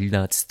pense, à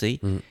l'identité,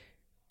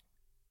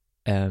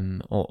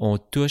 on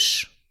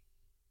touche,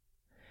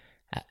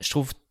 je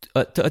trouve,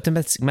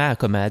 automatiquement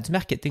comme à du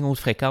marketing haute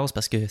fréquence,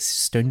 parce que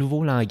c'est un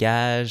nouveau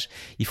langage,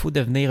 il faut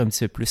devenir un petit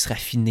peu plus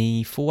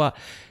raffiné,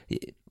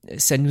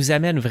 ça nous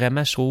amène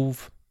vraiment, je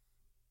trouve,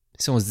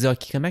 si on se dit,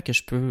 OK, comment que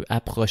je peux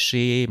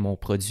approcher mon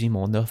produit,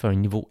 mon offre à un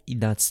niveau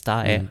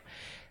identitaire,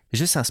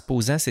 juste en se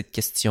posant cette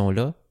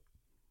question-là,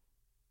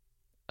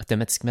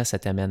 automatiquement, ça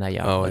t'amène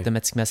ailleurs.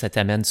 Automatiquement, ça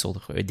t'amène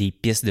sur des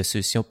pistes de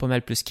solutions pas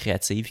mal plus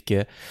créatives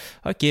que,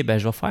 OK, je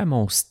vais faire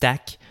mon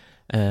stack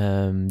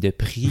de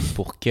prix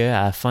pour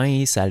qu'à la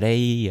fin, ça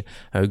aille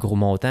un gros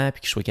montant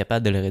puis que je sois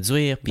capable de le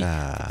réduire. Puis,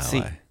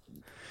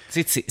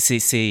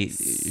 c'est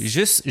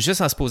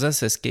juste en se posant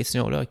cette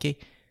question-là, OK,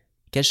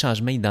 quel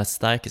changement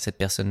identitaire que cette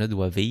personne-là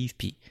doit vivre?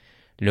 Puis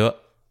là,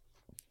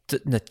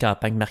 toute notre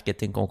campagne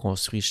marketing qu'on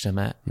construit,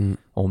 justement,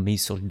 on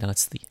mise sur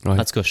l'identité. En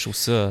tout cas, je trouve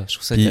ça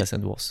intéressant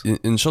de voir ça.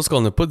 Une chose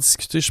qu'on n'a pas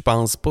discuté, je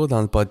pense pas,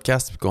 dans le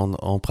podcast, puis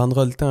qu'on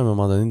prendra le temps à un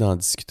moment donné d'en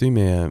discuter,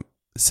 mais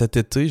cet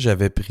été,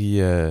 j'avais pris...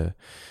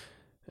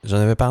 j'en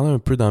avais parlé un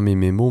peu dans mes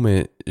mémos,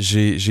 mais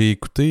j'ai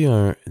écouté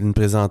une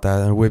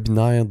présentation, un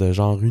webinaire de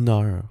genre 1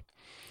 heure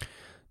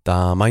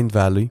dans Mind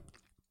Valley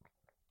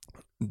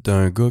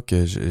d'un gars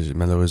que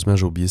malheureusement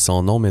j'ai oublié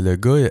son nom, mais le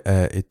gars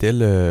était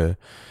le...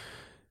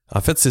 En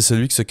fait, c'est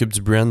celui qui s'occupe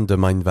du brand de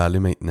Mind Valley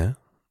maintenant,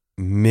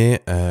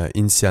 mais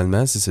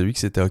initialement, c'est celui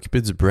qui s'était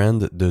occupé du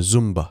brand de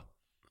Zumba.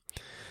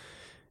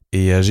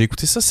 Et j'ai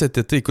écouté ça cet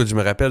été. Écoute, je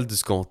me rappelle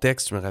du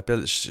contexte, je me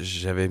rappelle,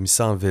 j'avais mis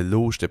ça en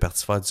vélo, j'étais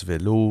parti faire du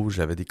vélo,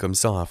 j'avais des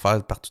commissions à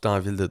faire partout en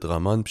ville de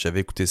Drummond, puis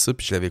j'avais écouté ça,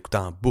 puis je l'avais écouté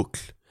en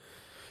boucle.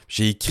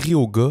 J'ai écrit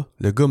au gars,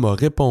 le gars m'a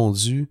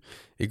répondu.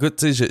 Écoute,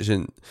 tu sais,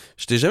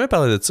 je t'ai jamais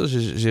parlé de ça, en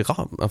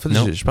fait,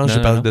 je pense que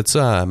j'ai parlé de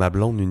ça à ma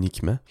blonde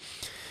uniquement.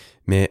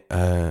 Mais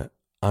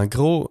en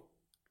gros,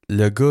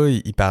 le gars,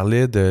 il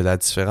parlait de la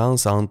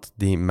différence entre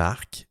des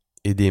marques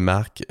et des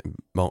marques,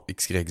 bon,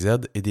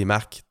 XYZ, et des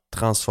marques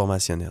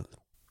transformationnelles.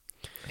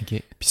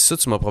 Okay. Puis ça,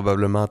 tu m'as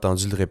probablement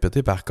entendu le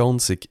répéter. Par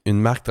contre, c'est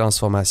qu'une marque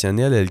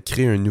transformationnelle, elle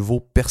crée un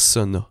nouveau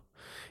persona.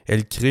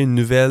 Elle crée une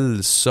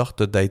nouvelle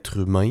sorte d'être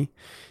humain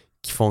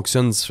qui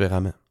fonctionne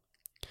différemment.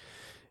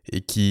 Et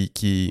qui...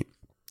 Puis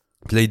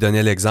là, il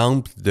donnait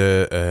l'exemple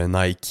de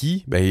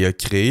Nike. Ben, il a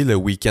créé le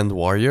Weekend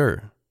Warrior.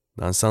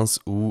 Dans le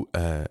sens où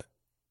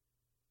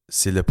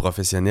c'est le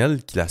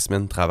professionnel qui la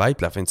semaine travaille,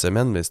 puis la fin de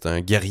semaine, ben, c'est un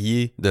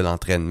guerrier de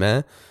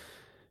l'entraînement.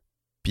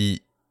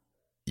 Puis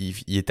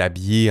il est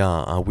habillé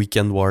en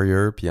Weekend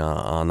Warrior, puis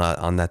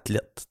en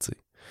athlète. T'sais.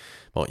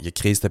 Bon, il a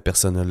créé cette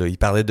personne-là. Il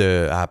parlait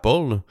de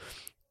Apple,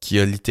 qui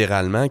a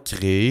littéralement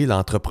créé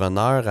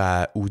l'entrepreneur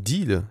à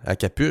hoodie, là, à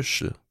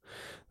capuche. Là.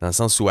 Dans le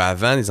sens où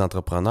avant, les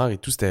entrepreneurs et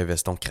tout, c'était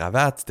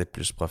veston-cravate, c'était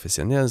plus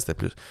professionnel, c'était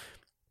plus...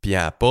 Puis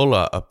Apple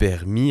a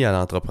permis à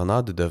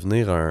l'entrepreneur de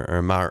devenir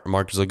un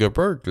Mark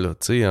Zuckerberg, là,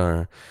 tu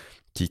sais,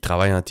 qui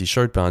travaille en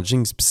t-shirt puis en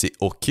jeans, puis c'est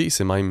OK,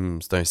 c'est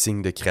un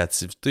signe de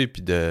créativité,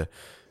 puis de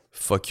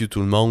fuck you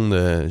tout le monde,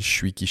 je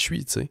suis qui je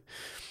suis, tu sais.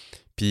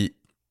 Puis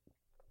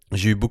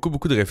j'ai eu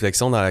beaucoup de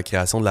réflexions dans la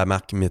création de la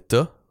marque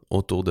Meta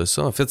autour de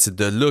ça. En fait, c'est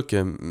de là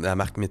que la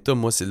marque Meta,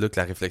 moi, c'est là que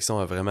la réflexion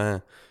a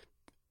vraiment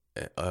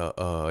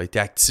a été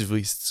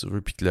activée, si tu veux,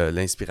 puis que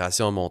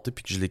l'inspiration a monté,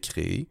 puis que je l'ai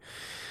créée.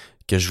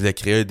 Que je voulais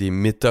créer des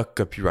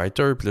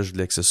méta-copywriters, puis là, je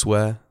voulais que ce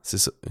soit, c'est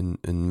ça,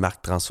 une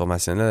marque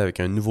transformationnelle avec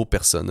un nouveau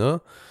persona.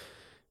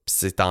 Puis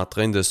c'est en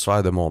train de se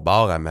faire de mon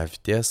bord à ma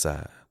vitesse,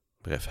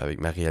 bref, avec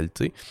ma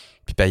réalité.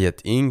 Puis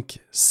Paillette Inc.,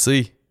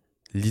 c'est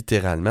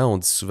littéralement, on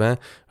dit souvent,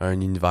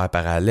 un univers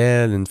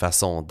parallèle, une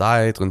façon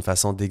d'être, une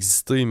façon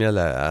d'exister, mais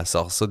elle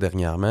sort ça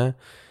dernièrement.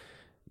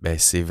 Ben,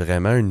 c'est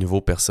vraiment un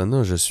nouveau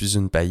persona. Je suis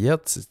une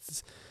paillette.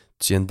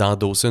 Tu viens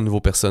d'endosser un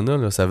nouveau persona,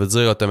 là. Ça veut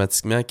dire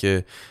automatiquement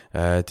que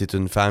t'es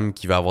une femme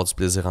qui va avoir du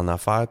plaisir en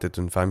affaires, t'es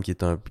une femme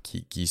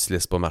qui se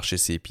laisse pas marcher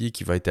ses pieds,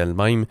 qui va être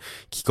elle-même,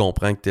 qui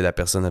comprend que t'es la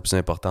personne la plus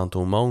importante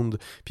au monde.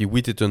 Puis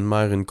oui, t'es une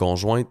mère, une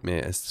conjointe,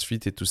 mais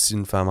t'es aussi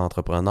une femme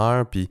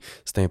entrepreneur, puis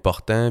c'est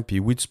important. Puis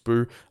oui, tu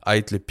peux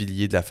être le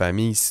pilier de la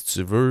famille si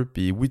tu veux,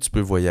 puis oui, tu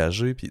peux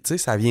voyager. Puis tu sais,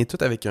 ça vient tout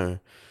avec un...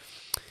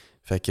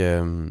 Fait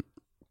que...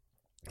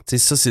 Tu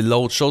sais, ça, c'est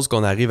l'autre chose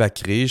qu'on arrive à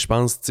créer, je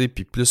pense, tu sais,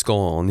 puis plus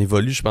qu'on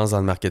évolue, je pense, dans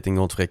le marketing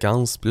haute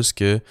fréquence, plus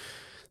que,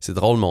 c'est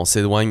drôle, mais on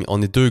s'éloigne.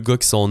 On est deux gars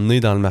qui sont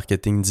nés dans le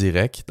marketing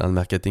direct, dans le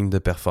marketing de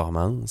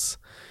performance,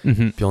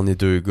 puis on est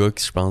deux gars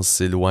qui, je pense,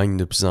 s'éloignent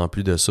de plus en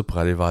plus de ça pour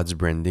aller vers du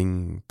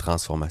branding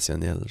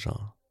transformationnel,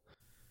 genre.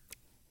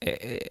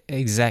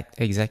 Exact.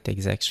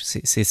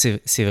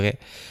 C'est vrai.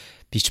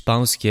 Puis je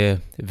pense que,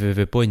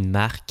 veux pas une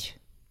marque...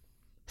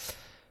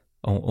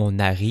 On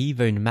arrive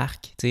à une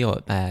marque, tu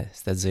sais,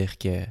 c'est-à-dire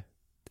que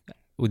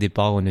au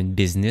départ, on a une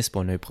business,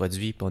 puis on a un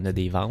produit, puis on a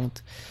des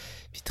ventes.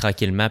 Puis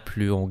tranquillement,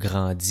 plus on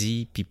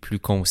grandit, puis plus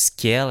qu'on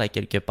scale à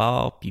quelque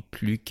part, puis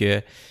plus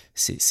que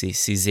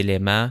ces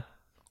éléments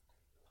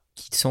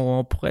qui sont,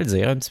 on pourrait le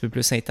dire, un petit peu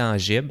plus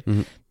intangibles,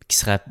 qui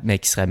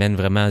se ramènent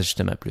vraiment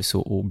justement plus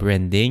au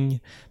branding.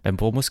 Ben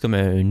pour moi, c'est comme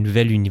un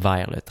nouvel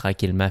univers, là,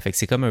 tranquillement. Fait que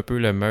c'est comme un peu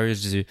le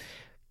merge du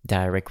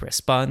direct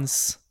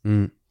response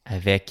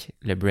avec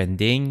le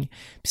branding.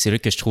 Puis c'est là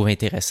que je trouve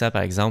intéressant,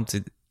 par exemple,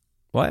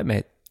 ouais,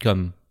 mais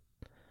comme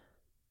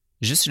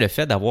juste le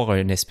fait d'avoir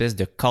une espèce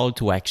de call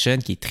to action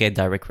qui est très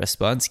direct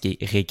response, qui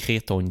est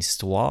réécrire ton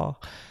histoire,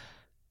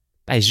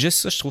 ben juste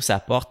ça, je trouve ça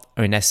apporte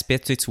un aspect,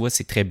 tu vois,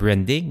 c'est très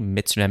branding,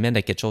 mais tu l'amènes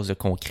à quelque chose de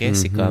concret.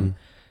 C'est comme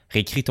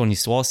réécrire ton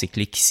histoire, c'est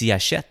clique ici,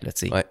 achète, là,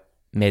 tu sais. Ouais.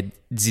 Mais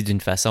dit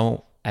d'une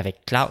façon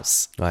avec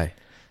classe. Ouais,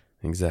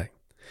 exact.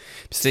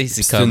 Puis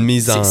c'est comme une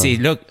mise en... c'est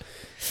là...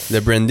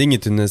 Le branding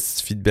est une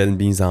belle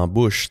mise en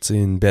bouche, tu sais,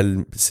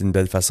 c'est une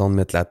belle façon de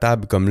mettre la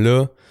table. Comme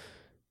là,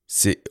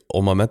 c'est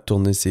au moment de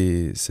tourner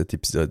cet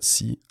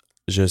épisode-ci,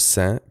 je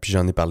sens, puis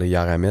j'en ai parlé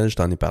hier à Mel, je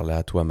t'en ai parlé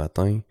à toi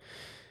matin,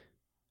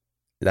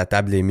 la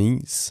table est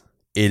mise,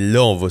 et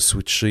là, on va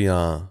switcher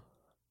en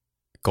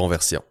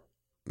conversion.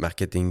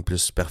 Marketing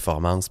plus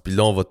performance, puis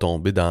là, on va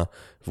tomber dans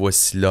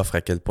voici l'offre,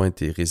 à quel point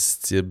tu es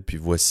irrésistible, puis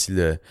voici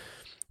le...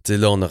 Tu sais,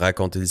 là, on a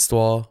raconté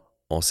l'histoire,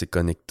 on s'est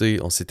connecté,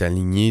 on s'est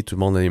aligné, tout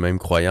le monde a les mêmes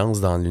croyances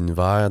dans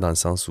l'univers, dans le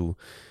sens où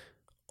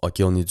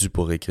OK, on est dû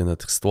pour écrire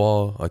notre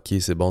histoire. OK,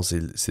 c'est bon, c'est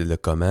le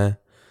comment.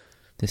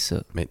 C'est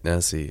ça.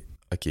 Maintenant, c'est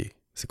OK,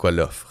 c'est quoi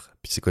l'offre?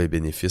 Puis c'est quoi les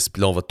bénéfices?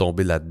 Puis là, on va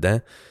tomber là-dedans.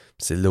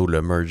 Puis c'est là où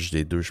le merge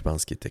des deux, je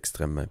pense, qui est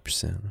extrêmement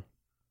puissant. Là.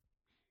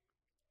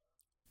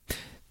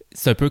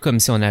 C'est un peu comme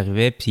si on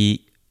arrivait,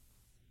 puis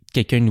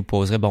quelqu'un nous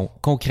poserait, bon,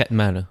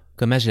 concrètement, là,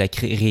 comment je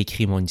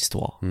réécris mon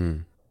histoire?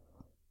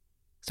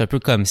 C'est un peu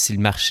comme si le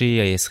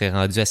marché serait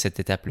rendu à cette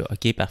étape-là.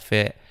 OK,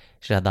 parfait,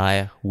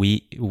 j'adhère,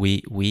 oui,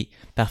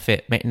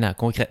 parfait. Maintenant,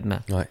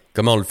 concrètement. Ouais.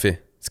 Comment on le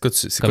fait? C'est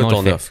quoi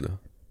ton offre, là?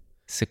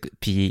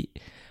 Puis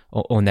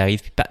on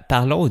arrive, puis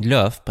parlons de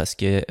l'offre, parce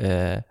que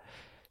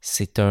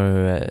c'est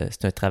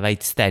un travail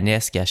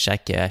titanesque à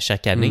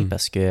chaque année,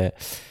 parce que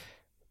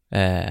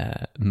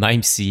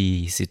même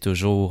si c'est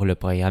toujours le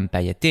programme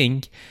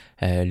Payating,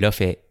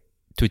 l'offre est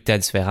tout le temps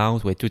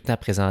différente ou est tout le temps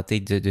présentée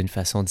d'une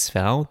façon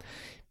différente.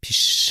 Puis je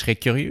serais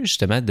curieux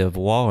justement de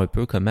voir un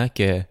peu comment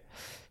que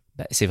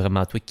c'est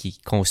vraiment toi qui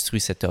construis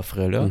cette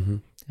offre-là.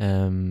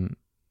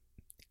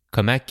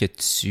 Comment que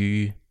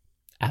tu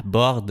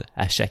abordes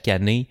à chaque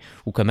année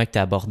ou comment que tu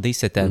as abordé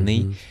cette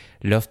année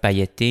l'offre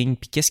Payating,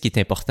 puis qu'est-ce qui est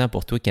important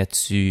pour toi quand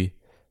tu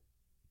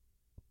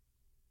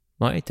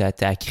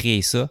t'as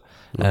créé ça.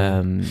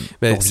 On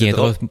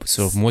reviendra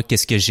sur moi,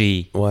 qu'est-ce que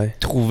j'ai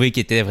trouvé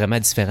qui était vraiment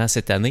différent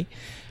cette année.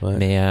 Ouais.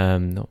 Mais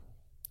non.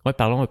 Ouais,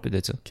 parlons un peu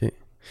de ça. OK.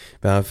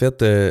 Ben, en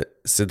fait,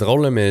 c'est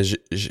drôle, là, mais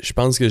je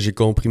pense que j'ai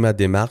compris ma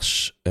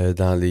démarche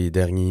dans les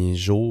derniers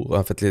jours.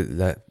 En fait,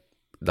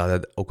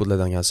 au cours de la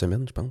dernière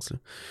semaine, je pense.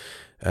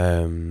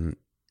 Là.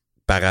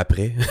 Par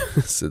après,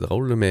 c'est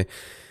drôle, là, mais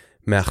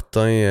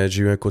Martin,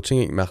 j'ai eu un coaching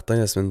avec Martin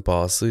la semaine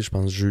passée, je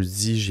pense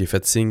jeudi, j'ai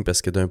fait signe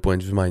parce que d'un point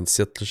de vue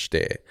mindset, là,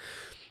 j'étais...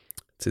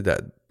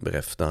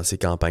 Bref, dans ces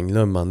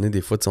campagnes-là, à un moment donné,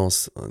 des fois,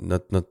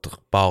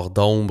 notre part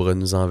d'ombre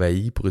nous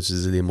envahit, pour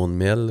utiliser les mots de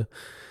Mel.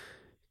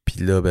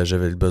 Puis là, ben,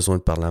 j'avais le besoin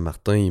de parler à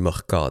Martin, il m'a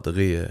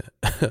recadré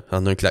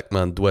en un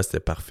claquement de doigts,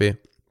 c'était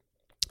parfait.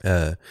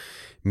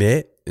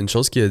 Mais une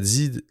chose qu'il a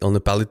dit, on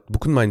a parlé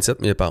beaucoup de mindset,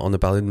 mais on a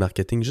parlé de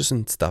marketing, juste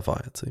une petite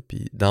affaire.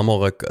 Puis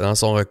dans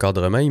son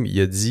recadrement, il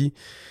a dit...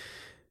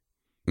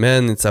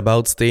 Man, it's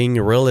about staying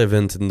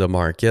relevant in the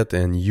market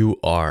and you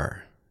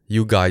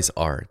guys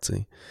are, tu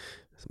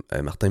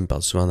sais. Martin me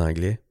parle souvent en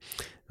anglais.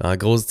 En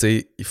gros, tu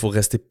sais, il faut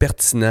rester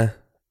pertinent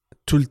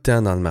tout le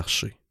temps dans le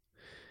marché.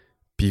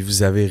 Puis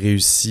vous avez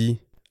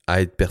réussi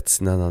à être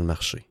pertinent dans le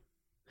marché.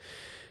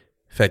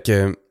 Fait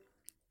que...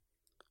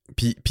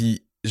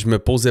 Puis je me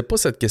posais pas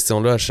cette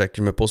question-là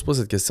je me pose pas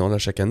cette question-là à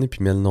chaque année,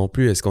 puis Mel non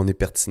plus, est-ce qu'on est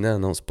pertinent?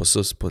 Non, c'est pas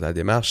ça, c'est pas la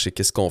démarche, c'est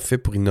qu'est-ce qu'on fait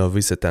pour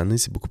innover cette année,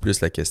 c'est beaucoup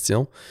plus la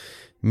question.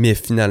 Mais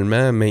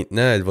finalement,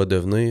 maintenant, elle va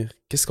devenir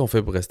qu'est-ce qu'on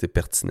fait pour rester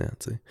pertinent,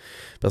 tu sais?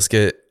 Parce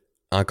que,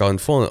 encore une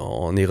fois,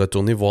 on est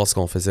retourné voir ce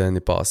qu'on faisait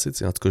l'année passée, tu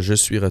sais. En tout cas, je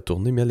suis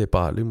retourné, mais elle n'est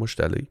pas allée, moi je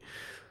suis allé.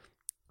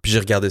 Puis j'ai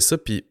regardé ça,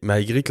 puis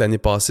malgré que l'année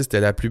passée, c'était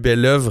la plus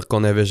belle œuvre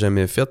qu'on avait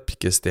jamais faite, puis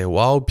que c'était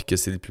wow, puis que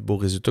c'est les plus beaux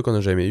résultats qu'on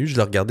a jamais eu, je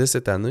le regardais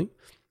cette année.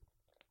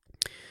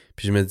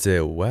 Puis je me disais,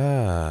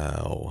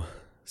 wow,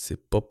 c'est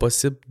pas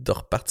possible de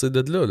repartir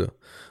de là, là.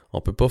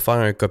 On peut pas faire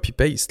un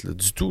copy-paste, là,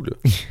 du tout, là.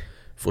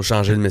 Faut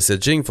changer le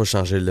messaging, faut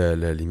changer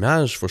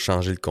l'image, faut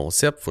changer le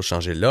concept, faut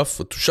changer l'offre,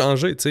 faut tout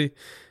changer, tu sais.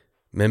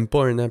 Même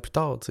pas un an plus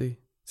tard, tu sais.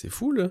 C'est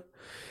fou, là.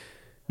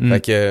 Fait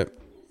que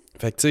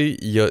tu sais,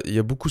 il y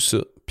a beaucoup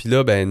ça. Puis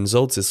là, ben, nous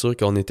autres, c'est sûr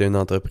qu'on était une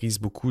entreprise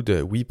beaucoup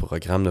de,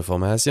 programme de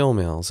formation,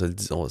 mais on va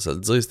se le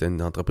dire, c'était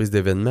une entreprise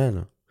d'événements,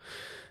 là.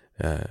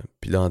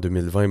 Puis là, en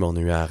 2020, ben, on a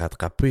eu à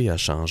rattraper, à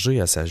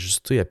changer, à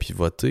s'ajuster, à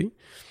pivoter.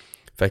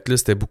 Fait que là,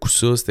 c'était beaucoup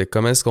ça. C'était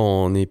comment est-ce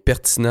qu'on est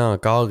pertinent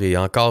encore et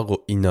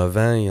encore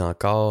innovant et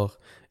encore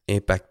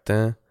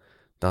impactant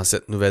dans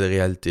cette nouvelle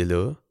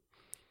réalité-là.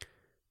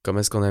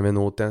 Comment est-ce qu'on amène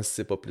autant si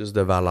c'est pas plus de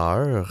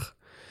valeur.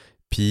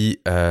 Puis,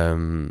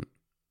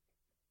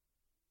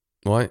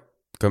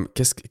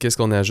 qu'est-ce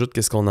qu'on ajoute,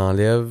 qu'est-ce qu'on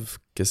enlève,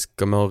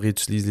 comment on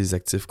réutilise les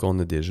actifs qu'on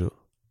a déjà.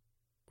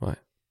 Ouais.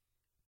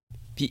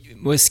 Puis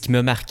moi, ce qui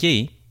m'a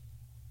marqué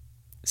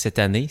cette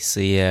année,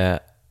 c'est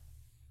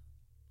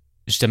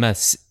justement...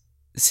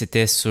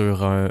 C'était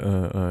sur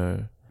un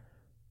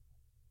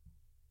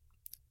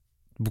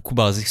beaucoup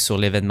basé sur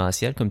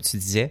l'événementiel, comme tu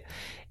disais.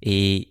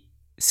 Et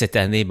cette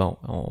année, bon,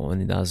 on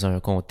est dans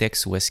un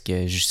contexte où est-ce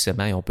que,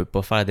 justement, on peut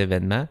pas faire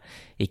d'événements.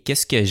 Et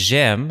qu'est-ce que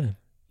j'aime,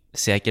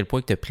 c'est à quel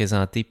point tu as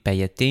présenté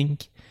Payating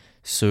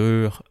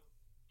sur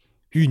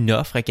une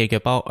offre, à quelque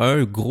part,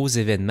 un gros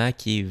événement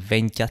qui est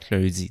 24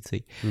 lundis, tu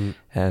sais.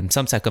 Il me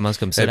semble que ça commence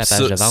comme ça, la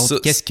page de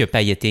vente. Qu'est-ce que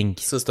Payating?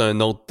 Ça, c'est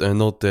un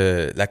autre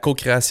la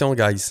co-création,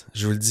 guys.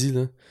 Je vous le dis,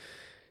 là.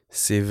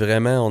 C'est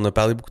vraiment... On a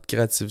parlé beaucoup de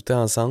créativité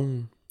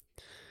ensemble.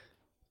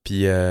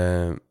 Puis,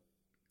 on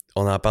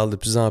en parle de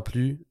plus en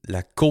plus.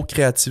 La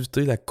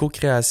co-créativité, la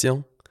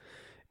co-création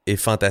est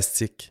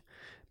fantastique.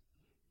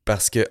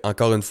 Parce que,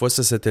 encore une fois,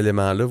 cet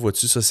élément-là,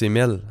 vois-tu, ça, c'est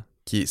Mel.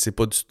 C'est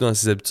pas du tout dans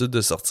ses habitudes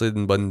de sortir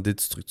d'une bonne idée de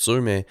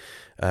structure, mais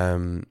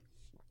dans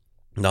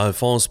le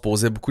fond, on se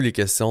posait beaucoup les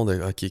questions de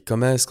OK,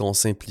 comment est-ce qu'on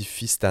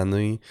simplifie cette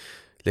année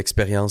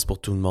l'expérience pour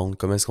tout le monde,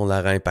 comment est-ce qu'on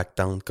la rend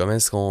impactante, comment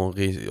est-ce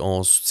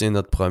qu'on soutient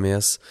notre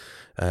promesse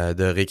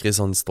de réécrire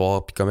son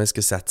histoire, puis comment est-ce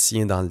que ça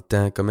tient dans le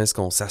temps, comment est-ce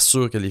qu'on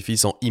s'assure que les filles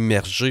sont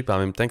immergées, puis en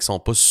même temps qu'elles sont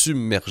pas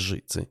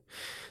submergées, tu sais,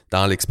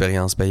 dans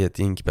l'expérience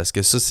pailleting, parce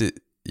que ça,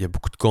 il y a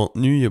beaucoup de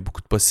contenu, il y a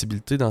beaucoup de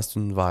possibilités dans cet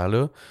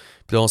univers-là,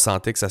 puis là, on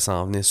sentait que ça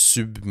s'en venait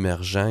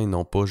submergent et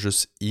non pas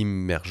juste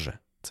immergent,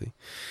 tu sais.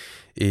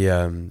 Et,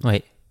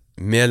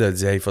 mais elle a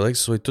dit, il faudrait que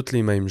ce soit tous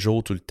les mêmes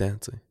jours tout le temps,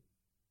 tu sais.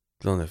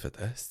 Puis là, on a fait,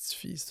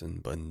 c'est une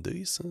bonne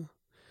idée, ça.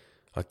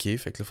 OK,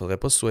 fait que là, faudrait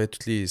pas que ce soit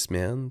toutes les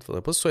semaines,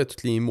 faudrait pas que ce soit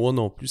tous les mois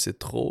non plus, c'est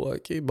trop.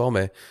 OK, bon,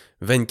 ben,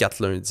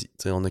 24 lundis. Tu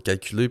sais, on a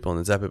calculé, puis on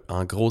a dit,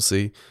 en gros,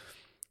 c'est...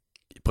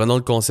 Prenons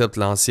le concept,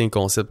 l'ancien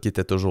concept qui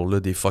était toujours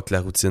là, des fuck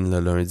la routine le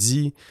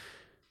lundi,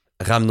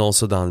 ramenons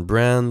ça dans le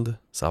brand,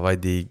 ça va être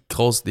des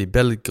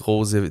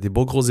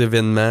beaux gros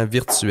événements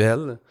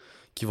virtuels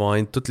qui vont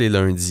être tous les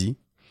lundis.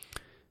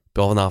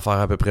 Puis on va en faire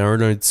à peu près un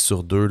lundi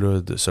sur 2,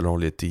 là, selon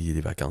l'été,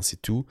 les vacances et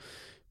tout.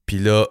 Puis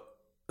là,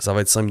 ça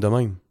va être simple de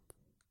même.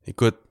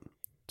 Écoute,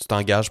 tu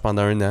t'engages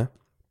pendant 1 an,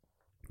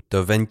 tu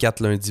as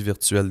 24 lundis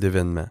virtuels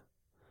d'événements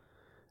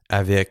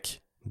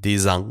avec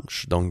des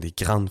anges, donc des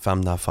grandes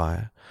femmes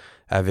d'affaires,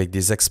 avec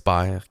des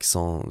experts qui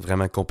sont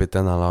vraiment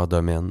compétents dans leur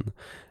domaine,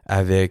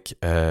 avec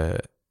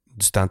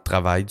du temps de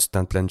travail, du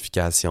temps de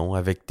planification,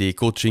 avec des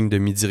coachings de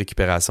midi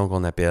récupération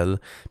qu'on appelle.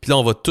 Puis là,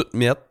 on va tout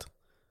mettre,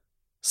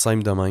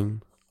 simple de même,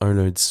 un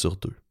lundi sur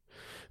 2.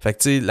 Fait que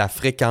tu sais, la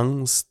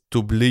fréquence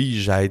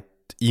t'oblige à être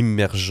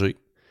immergé.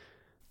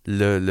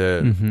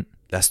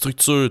 La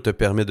structure te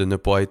permet de ne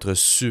pas être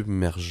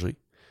submergé.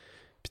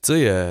 Puis tu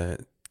sais,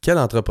 quel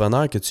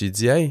entrepreneur que tu lui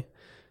dis, hey,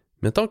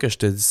 mettons que je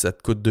te dis ça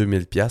te coûte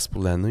 2000$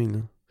 pour l'année, là.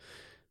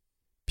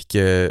 Puis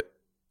que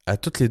à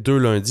tous les 2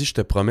 lundis, je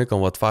te promets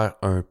qu'on va te faire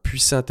un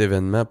puissant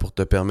événement pour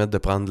te permettre de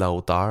prendre de la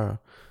hauteur,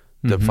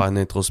 de faire une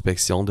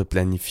introspection, de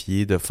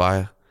planifier, de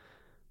faire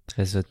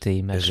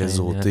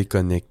réseauter,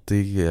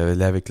 connecter,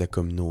 aller avec la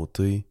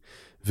communauté,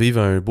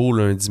 vivre un beau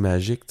lundi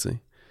magique, tu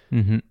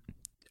sais.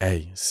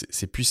 Hey,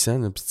 c'est puissant,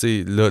 là. Puis tu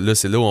sais, là,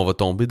 c'est là où on va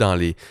tomber dans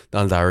le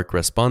direct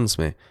response,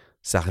 mais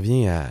ça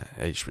revient à...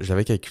 Hey,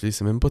 j'avais calculé,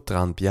 c'est même pas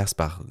 30$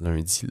 par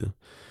lundi, là.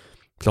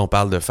 Puis là, on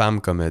parle de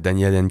femmes comme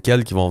Danielle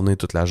Henkel qui vont venir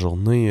toute la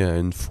journée,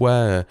 une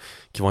fois,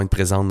 qui vont être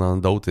présentes dans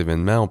d'autres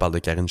événements. On parle de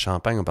Karine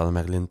Champagne, on parle de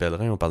Marilyn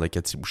Pellerin, on parle de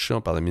Cathy Boucher,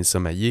 on parle de Mélissa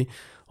Maillé,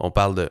 on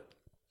parle de...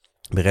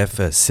 Bref,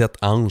 7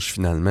 anges,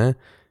 finalement,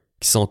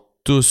 qui sont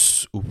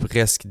tous ou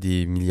presque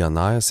des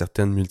millionnaires,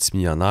 certaines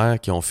multimillionnaires,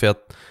 qui ont fait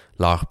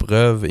leurs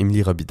preuves,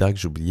 Émilie Robida que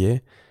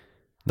j'oubliais,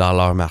 dans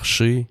leur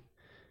marché,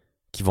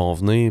 qui vont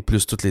venir,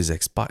 plus tous les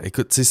experts.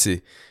 Écoute, tu sais,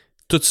 c'est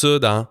tout ça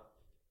dans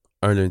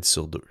un lundi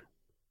sur 2.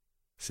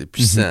 C'est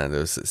puissant,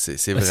 là. C'est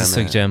vraiment... C'est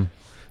ça que j'aime.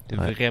 C'est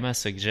vraiment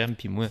ça que j'aime.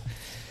 Puis moi,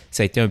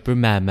 ça a été un peu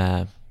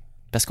ma...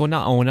 Parce qu'on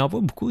en voit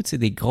beaucoup, tu sais,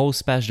 des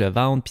grosses pages de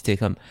vente, puis t'es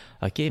comme,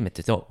 OK, mais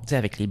tu sais,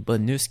 avec les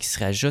bonus qui se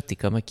rajoutent, t'es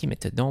comme, OK, mais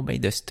t'as donc bien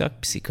de stock,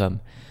 puis c'est comme...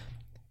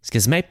 C'est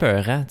quasiment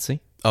épeurant, tu sais.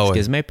 C'est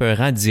quasiment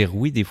épeurant de dire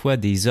oui, des fois, à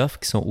des offres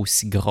qui sont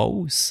aussi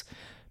grosses,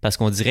 parce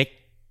qu'on dirait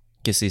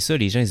que c'est ça,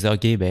 les gens ils disent,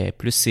 OK, ben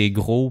plus c'est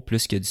gros,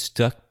 plus qu'il y a du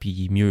stock,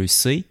 puis mieux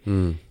c'est.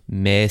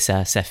 Mais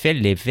ça fait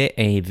l'effet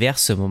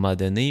inverse à un moment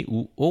donné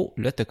où, oh,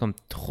 là, t'as comme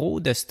trop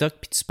de stock,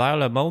 puis tu perds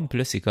le monde, puis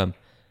là, c'est comme,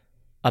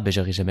 ah, ben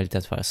j'aurais jamais le temps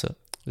de faire ça.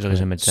 J'aurais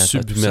jamais le temps de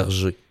faire tout ça.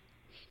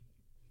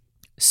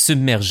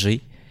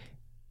 Submergé.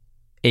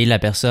 Et la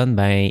personne,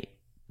 ben,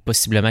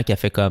 possiblement qu'elle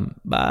fait comme,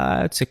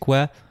 bah, tu sais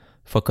quoi,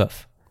 fuck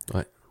off.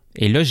 Ouais.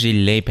 Et là, j'ai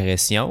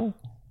l'impression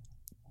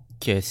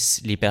que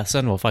les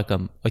personnes vont faire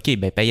comme, OK,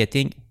 ben,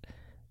 pailleting,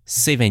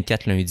 c'est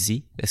 24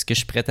 lundis. Est-ce que je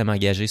suis prêt à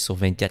m'engager sur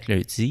 24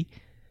 lundis?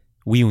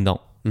 Oui ou non?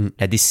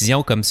 La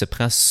décision, comme, se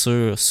prend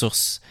sur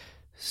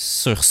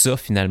ça,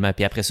 finalement.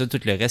 Puis après ça,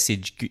 tout le reste,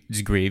 c'est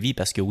du gravy,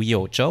 parce que oui, il y a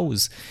autre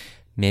chose.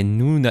 Mais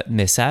nous, notre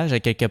message, à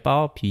quelque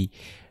part, puis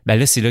ben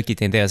là, c'est là qui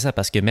est intéressant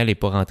parce que Mel n'est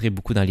pas rentré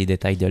beaucoup dans les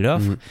détails de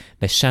l'offre.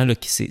 Mais je sens là,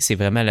 que c'est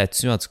vraiment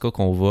là-dessus, en tout cas,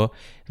 qu'on va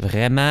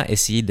vraiment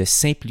essayer de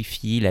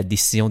simplifier la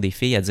décision des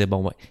filles à dire,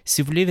 bon, ouais,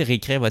 si vous voulez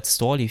réécrire votre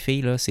histoire, les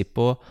filles, là, c'est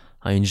pas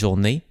en une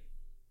journée.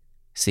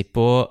 C'est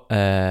pas...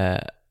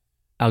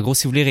 En gros,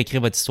 si vous voulez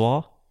réécrire votre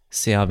histoire,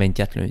 c'est en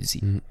 24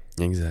 lundis.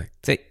 Exact.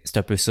 Tu sais, c'est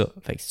un peu ça.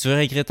 Fait que si tu veux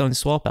réécrire ton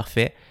histoire,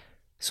 parfait.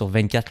 Sur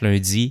 24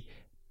 lundis,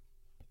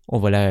 on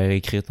va la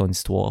réécrire ton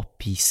histoire,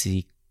 puis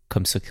c'est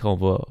comme ça qu'on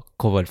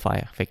va le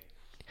faire. Fait que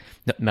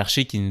notre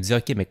marché qui nous dit,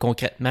 OK, mais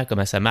concrètement,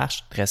 comment ça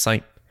marche? Très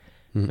simple.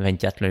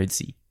 24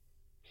 lundis.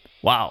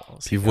 Wow!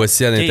 Puis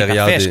voici à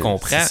l'intérieur parfait, je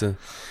comprends. C'est ça.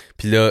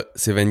 Puis là,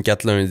 c'est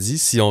 24 lundis.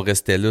 Si on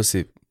restait là,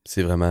 c'est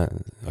vraiment...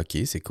 OK,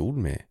 c'est cool,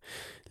 mais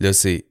là,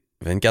 c'est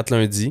 24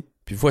 lundis,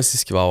 puis voici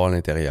ce qu'il va y avoir à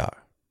l'intérieur.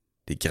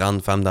 Des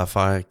grandes femmes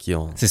d'affaires qui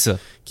ont... C'est ça.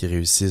 Qui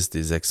réussissent,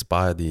 des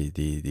experts,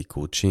 des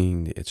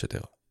coachings,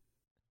 etc.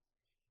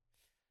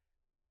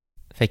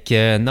 Fait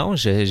que non,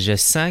 je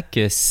sens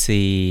que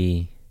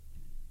c'est...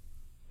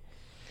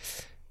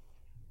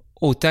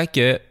 Autant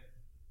que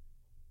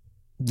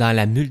dans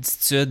la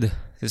multitude,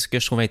 c'est ce que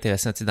je trouve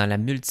intéressant, dans la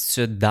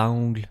multitude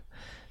d'angles,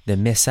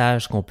 de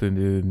messages qu'on peut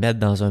mettre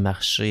dans un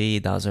marché,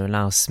 dans un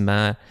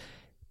lancement,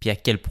 puis à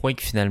quel point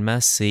que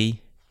finalement c'est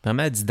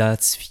vraiment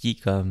d'identifier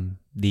comme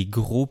des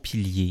gros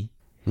piliers,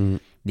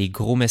 des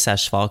gros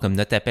messages forts comme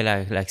notre appel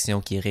à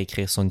l'action qui est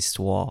réécrire son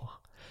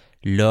histoire,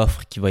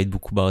 l'offre qui va être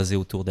beaucoup basée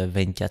autour de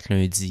 24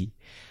 lundis,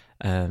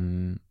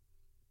 un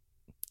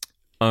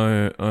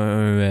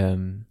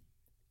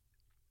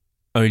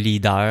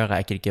leader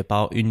à quelque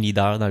part, une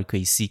leader dans le cas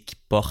ici qui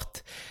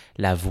porte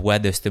la voix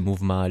de ce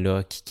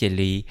mouvement-là, qui qu'elle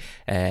est,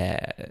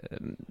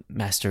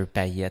 Master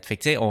Payette. Fait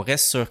que tu sais, on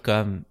reste sur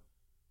comme,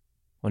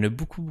 on a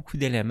beaucoup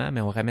d'éléments,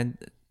 mais on ramène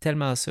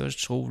tellement ça,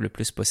 je trouve, le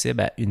plus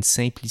possible à une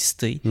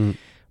simplicité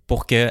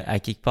pour que, à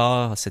quelque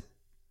part, cette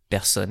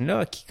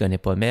personne-là qui connaît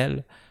pas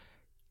Mel,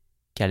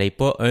 qu'elle ait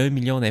pas 1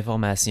 million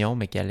d'informations,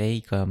 mais qu'elle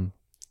ait comme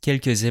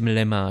quelques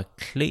éléments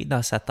clés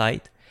dans sa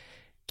tête,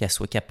 qu'elle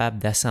soit capable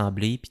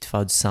d'assembler puis de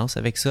faire du sens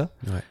avec ça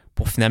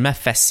pour finalement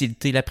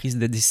faciliter la prise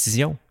de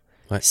décision.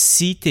 Ouais.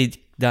 Si tu es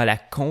dans la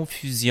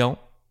confusion,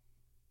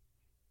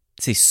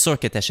 c'est sûr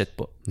que tu n'achètes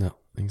pas. Non,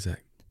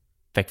 exact.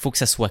 Fait qu'il faut que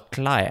ça soit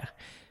clair.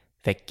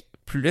 Fait que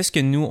plus que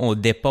nous, on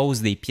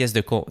dépose des pièces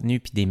de contenu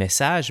puis des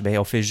messages, ben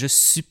on fait juste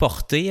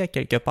supporter à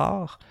quelque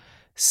part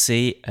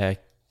ces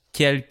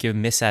quelques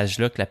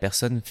messages-là que la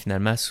personne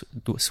finalement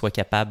soit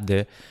capable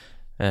de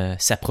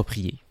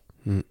s'approprier.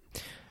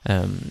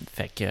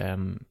 Fait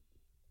que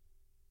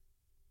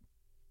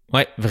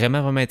ouais,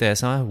 vraiment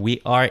intéressant. We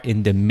are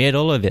in the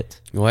middle of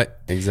it. Ouais,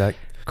 exact.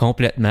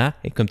 Complètement.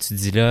 Et comme tu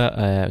dis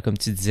là, comme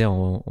tu disais,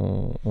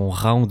 on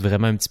rentre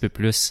vraiment un petit peu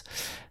plus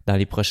dans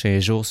les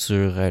prochains jours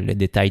sur le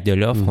détail de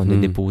l'offre. On a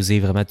déposé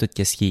vraiment tout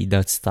ce qui est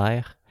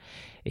identitaire.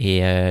 Et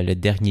le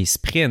dernier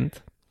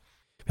sprint.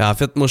 En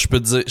fait, moi, je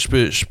peux te dire,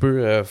 je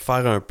peux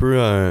faire un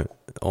peu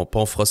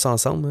on fera ça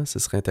ensemble, hein, ce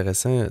serait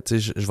intéressant.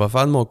 Tu sais, je vais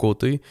faire de mon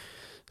côté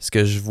ce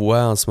que je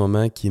vois en ce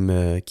moment qui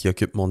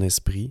occupe mon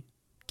esprit,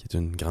 qui est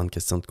une grande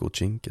question de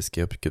coaching. Qu'est-ce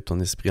qui occupe ton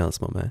esprit en ce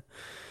moment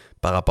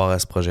par rapport à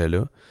ce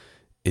projet-là?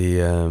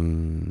 Et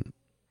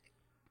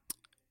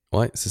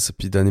ouais, c'est ça.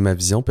 Puis donner ma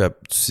vision. Puis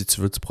si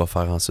tu veux, tu pourras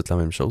faire ensuite la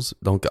même chose.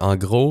 Donc, en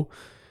gros,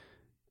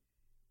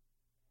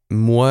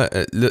 moi,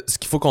 ce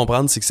qu'il faut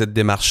comprendre, c'est que cette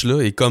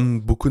démarche-là, et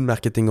comme beaucoup de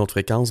marketing haute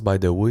fréquence, by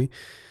the way,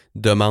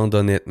 demande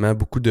honnêtement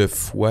beaucoup de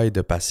foi et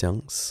de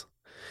patience.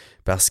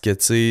 Parce que,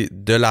 tu sais,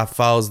 de la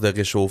phase de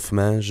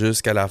réchauffement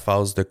jusqu'à la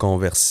phase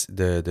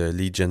de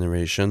lead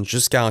generation,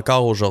 jusqu'à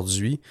encore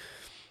aujourd'hui,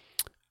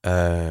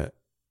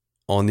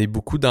 on est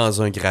beaucoup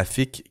dans un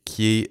graphique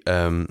qui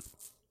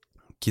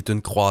est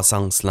une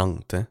croissance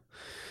lente. Hein?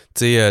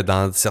 Tu sais,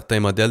 dans certains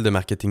modèles de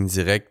marketing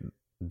direct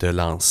de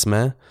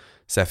lancement,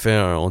 ça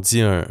fait on dit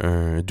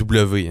un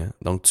W. Hein?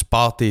 Donc, tu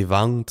pars tes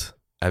ventes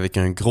avec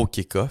un gros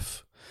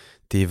kick-off.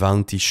 Tes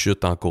ventes, ils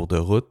chutent en cours de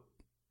route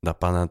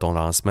pendant ton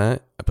lancement.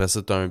 Après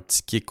ça, tu as un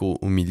petit kick au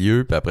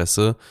milieu. Puis après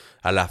ça,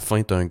 à la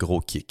fin, tu as un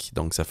gros kick.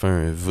 Donc, ça fait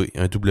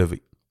un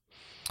W.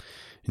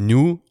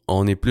 Nous,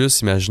 on est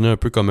plus imaginé un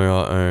peu comme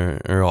un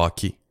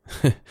hockey.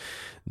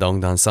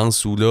 Donc, dans le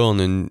sens où là, on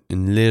a une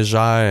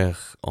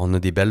légère... On a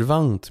des belles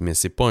ventes, mais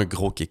c'est pas un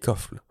gros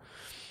kick-off. Là.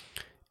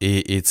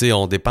 Et tu sais,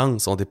 on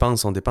dépense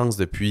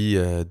depuis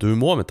 2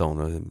 mois, mettons,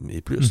 là,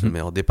 et plus,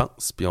 mais on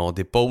dépense. Puis on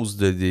dépose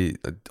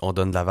on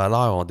donne de la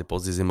valeur, on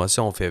dépose des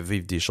émotions, on fait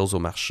vivre des choses au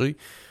marché.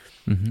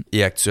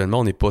 Et actuellement,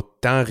 on n'est pas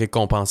tant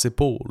récompensé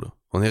pour. Là.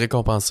 On est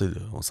récompensé,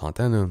 là. On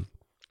s'entend, là.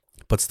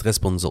 Pas de stress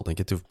pour nous autres,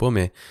 inquiétez-vous pas,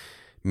 mais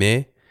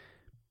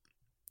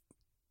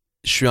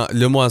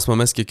là, moi, en ce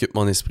moment, ce qui occupe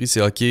mon esprit,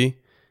 c'est OK,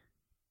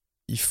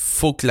 il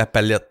faut que la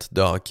palette de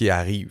hockey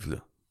arrive là,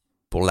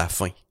 pour la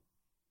fin.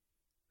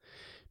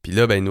 Puis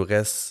là, ben, il nous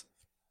reste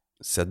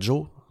 7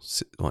 jours.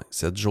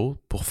 7 jours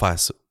pour faire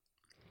ça.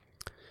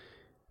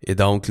 Et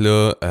donc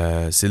là,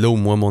 c'est là où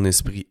moi, mon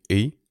esprit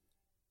est.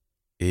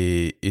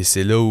 Et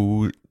c'est là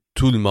où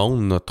tout le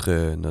monde,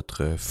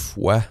 notre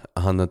foi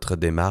en notre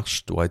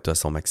démarche doit être à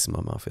son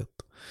maximum, en fait.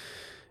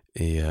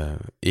 Et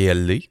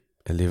elle l'est.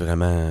 Elle est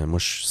vraiment... Moi,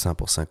 je suis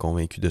 100%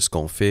 convaincu de ce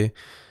qu'on fait.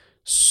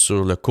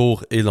 Sur le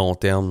court et long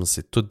terme,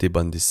 c'est toutes des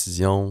bonnes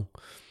décisions.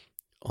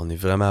 On est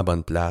vraiment à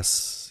bonne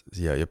place.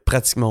 Il y a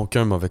pratiquement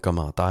aucun mauvais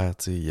commentaire.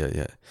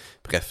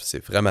 Bref,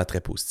 c'est vraiment très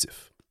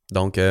positif.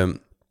 Donc, ouais,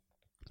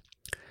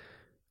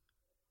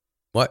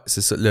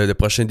 c'est ça. Le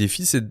prochain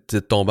défi, c'est de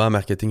tomber en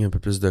marketing un peu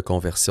plus de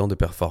conversion, de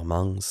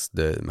performance,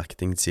 de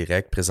marketing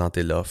direct,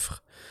 présenter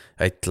l'offre,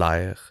 être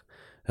clair,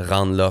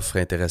 rendre l'offre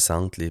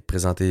intéressante,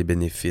 présenter les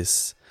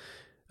bénéfices,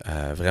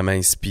 vraiment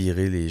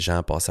inspirer les gens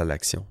à passer à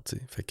l'action.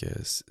 T'sais. Fait que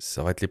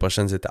ça va être les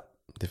prochaines étapes,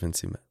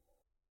 définitivement.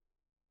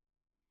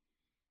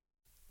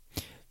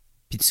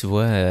 Puis tu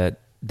vois,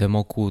 de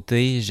mon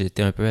côté,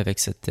 j'étais un peu avec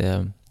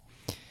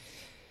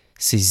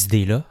ces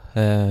idées-là.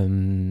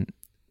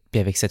 Puis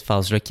avec cette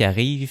phase-là qui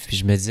arrive, puis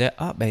je me disais,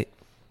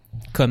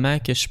 comment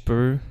que je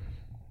peux,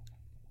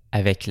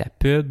 avec la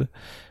pub,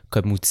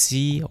 comme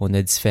outil, on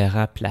a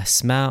différents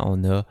placements,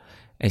 on a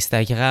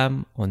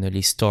Instagram, on a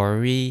les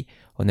stories,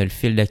 on a le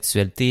fil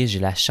d'actualité. J'ai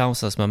la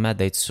chance en ce moment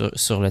d'être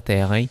sur le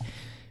terrain.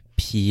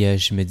 Puis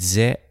je me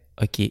disais,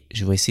 OK,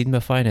 je vais essayer de me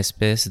faire une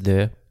espèce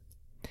de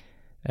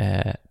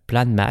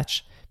plan de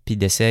match, puis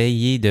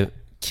d'essayer de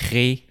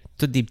créer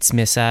tous des petits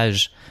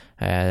messages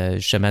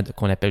justement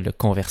qu'on appelle de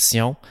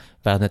conversion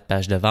vers notre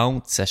page de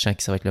vente, sachant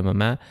que ça va être le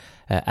moment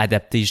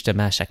adapté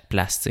justement à chaque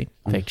place. T'sais.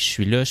 Fait que je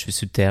suis là, je suis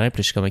sur le terrain,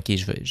 puis je suis comme OK,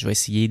 je vais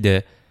essayer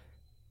de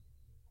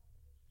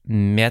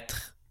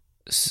mettre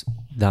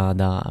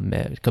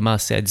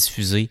commencer à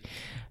diffuser.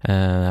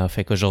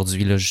 Fait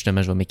qu'aujourd'hui, là,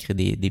 justement, je vais m'écrire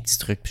des petits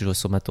trucs, puis je vais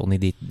sûrement tourner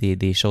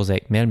des choses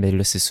avec Mel, mais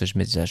là, c'est ça, je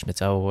me dis,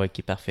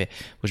 OK, parfait.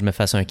 Faut que je me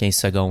fasse un 15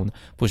 secondes,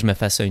 faut que je me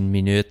fasse un 1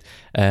 minute,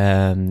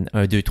 un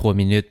 2-3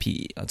 minutes,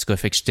 puis en tout cas,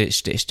 fait que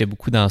j'étais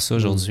beaucoup dans ça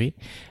aujourd'hui.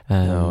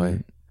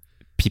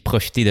 Puis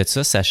profiter de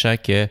ça, sachant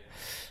que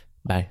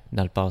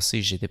dans le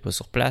passé, j'étais pas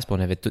sur place, puis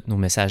on avait tous nos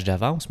messages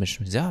d'avance, mais je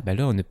me disais, là,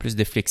 on a plus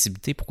de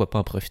flexibilité, pourquoi pas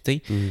en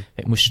profiter?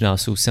 Fait que moi, je suis dans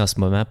ça aussi en ce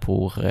moment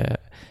pour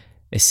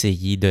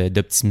essayer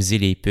d'optimiser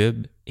les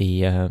pubs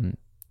et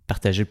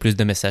partager le plus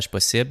de messages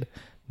possible,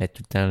 mais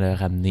tout le temps le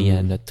ramener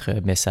à notre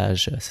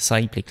message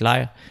simple et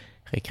clair,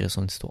 réécrire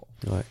son histoire.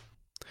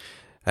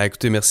 Ouais.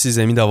 Écoutez, merci les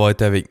amis d'avoir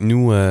été avec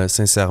nous.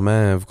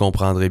 Sincèrement, vous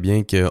comprendrez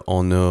bien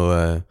qu'on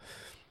a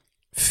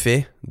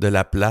fait de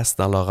la place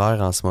dans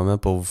l'horaire en ce moment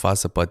pour vous faire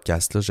ce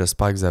podcast-là.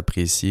 J'espère que vous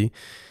appréciez.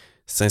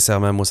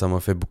 Sincèrement, moi, ça m'a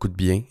fait beaucoup de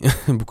bien.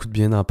 Beaucoup de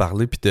bien d'en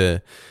parler. Puis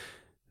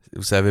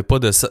vous savez pas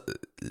de ça,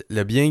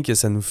 le bien que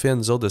ça nous fait,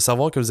 nous autres, de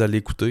savoir que vous allez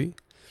écouter.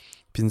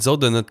 Puis nous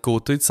autres, de notre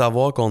côté, de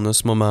savoir qu'on a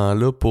ce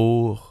moment-là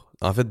pour,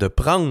 en fait, de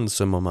prendre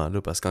ce moment-là.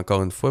 Parce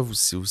qu'encore une fois,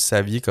 si vous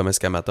saviez comment est-ce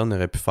qu'à matin, on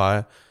aurait pu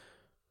faire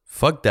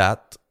fuck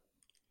that,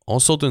 on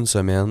saute une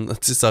semaine.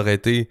 Tu sais, ça aurait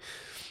été...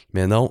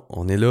 Mais non,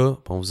 on est là,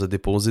 on vous a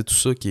déposé tout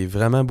ça qui est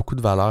vraiment beaucoup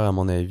de valeur à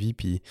mon avis.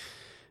 Puis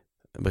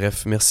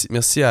bref,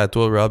 merci à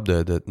toi, Rob,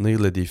 de tenir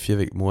le défi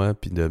avec moi,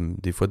 puis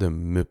des fois de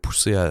me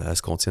pousser à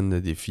ce qu'on tienne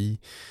le défi.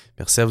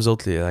 Merci à vous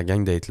autres, la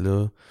gang, d'être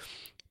là.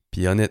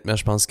 Puis honnêtement,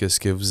 je pense que ce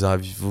que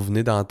vous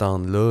venez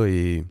d'entendre là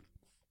est...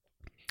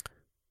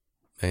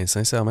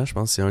 sincèrement, je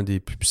pense que c'est un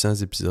des plus puissants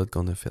épisodes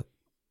qu'on a fait.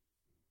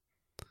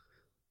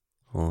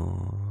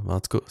 En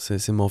tout cas,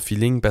 c'est mon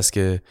feeling parce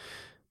que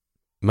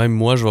même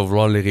moi, je vais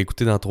vouloir les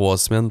réécouter dans 3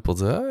 semaines pour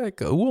dire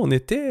où on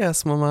était à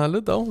ce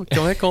moment-là, donc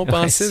comment qu'on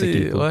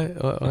pensait. Ouais.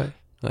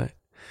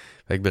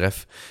 Fait que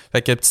bref.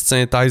 Fait que petite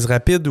synthèse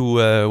rapide ou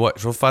je vais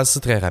vous faire ça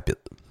très rapide.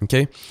 OK?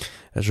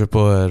 Je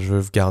veux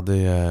vous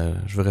garder,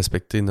 je veux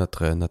respecter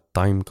notre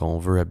time qu'on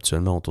veut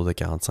habituellement autour de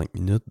 45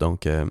 minutes.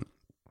 Donc,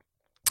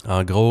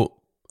 en gros,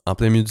 en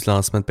plein milieu du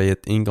lancement de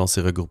Payette Inc., on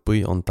s'est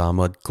regroupé, on est en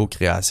mode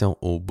co-création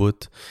au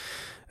bout.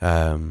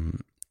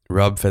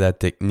 Rob fait la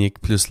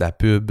technique plus la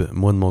pub.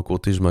 Moi, de mon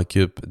côté, je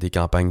m'occupe des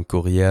campagnes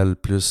courriel,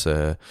 plus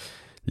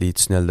les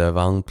tunnels de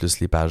vente,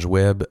 plus les pages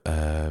web,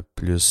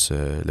 plus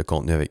le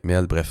contenu avec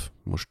Mel. Bref,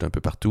 moi, je suis un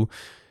peu partout.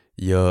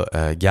 Il y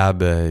a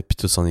Gab et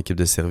toute son équipe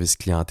de service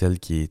clientèle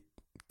qui est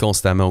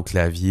constamment au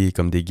clavier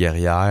comme des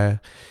guerrières.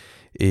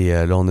 Et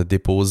là, on a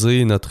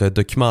déposé notre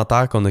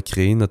documentaire qu'on a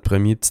créé, notre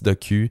premier petit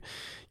docu,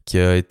 qui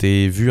a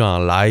été vu en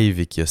live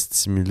et qui a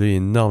stimulé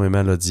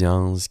énormément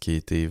l'audience, qui a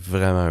été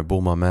vraiment un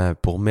beau moment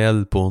pour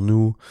Mel, pour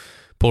nous,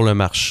 pour le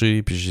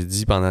marché. Puis j'ai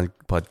dit pendant le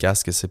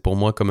podcast que c'est pour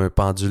moi comme un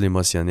pendule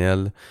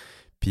émotionnel.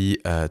 Puis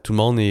tout le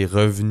monde est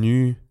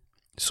revenu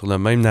sur le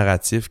même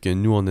narratif que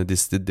nous, on a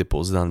décidé de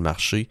déposer dans le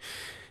marché.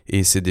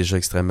 Et c'est déjà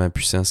extrêmement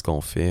puissant ce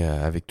qu'on fait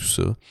avec tout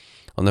ça.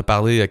 On a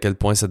parlé à quel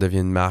point ça devient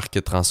une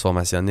marque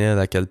transformationnelle,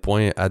 à quel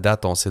point, à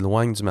date, on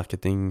s'éloigne du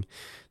marketing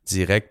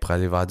direct pour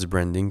aller vers du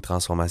branding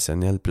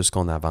transformationnel plus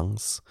qu'on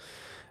avance.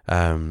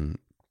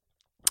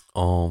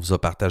 On vous a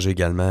partagé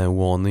également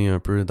où on est un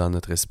peu dans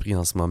notre esprit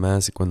en ce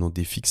moment, c'est quoi nos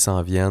défis qui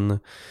s'en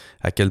viennent,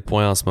 à quel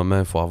point en ce moment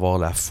il faut avoir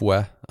la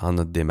foi en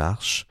notre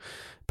démarche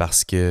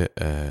parce que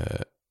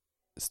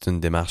c'est une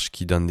démarche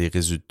qui donne des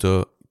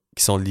résultats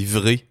qui sont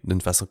livrés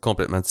d'une façon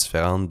complètement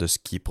différente de ce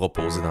qui est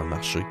proposé dans le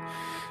marché.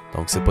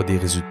 Donc c'est pas des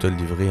résultats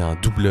livrés en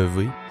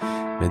W,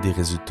 mais des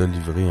résultats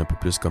livrés un peu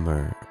plus comme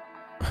un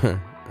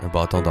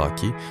bâton de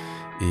hockey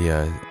et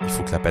il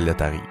faut que la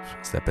palette arrive.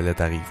 Si la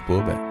palette arrive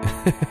pas,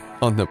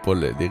 on n'a pas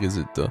les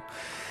résultats.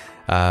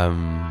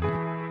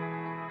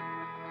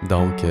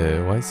 Donc,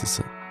 ouais, c'est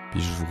ça.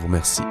 Puis je vous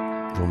remercie.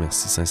 Je vous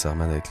remercie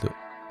sincèrement d'être là.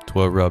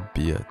 Toi, Rob,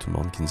 puis tout le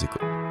monde qui nous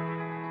écoute.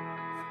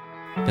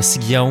 Merci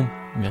Guillaume.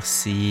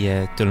 Merci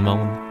tout le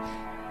monde.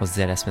 On se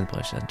dit à la semaine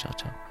prochaine. Ciao,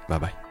 ciao. Bye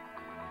bye.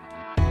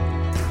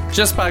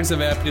 J'espère que vous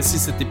avez apprécié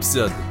cet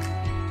épisode.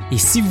 Et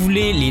si vous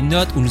voulez les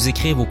notes ou nous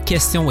écrire vos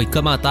questions et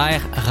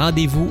commentaires,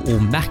 rendez-vous au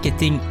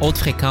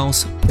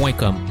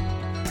marketinghautefréquence.com.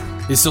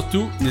 Et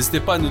surtout, n'hésitez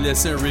pas à nous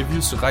laisser un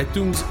review sur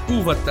iTunes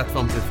ou votre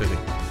plateforme préférée.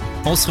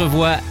 On se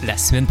revoit la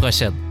semaine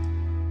prochaine.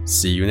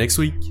 See you next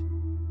week.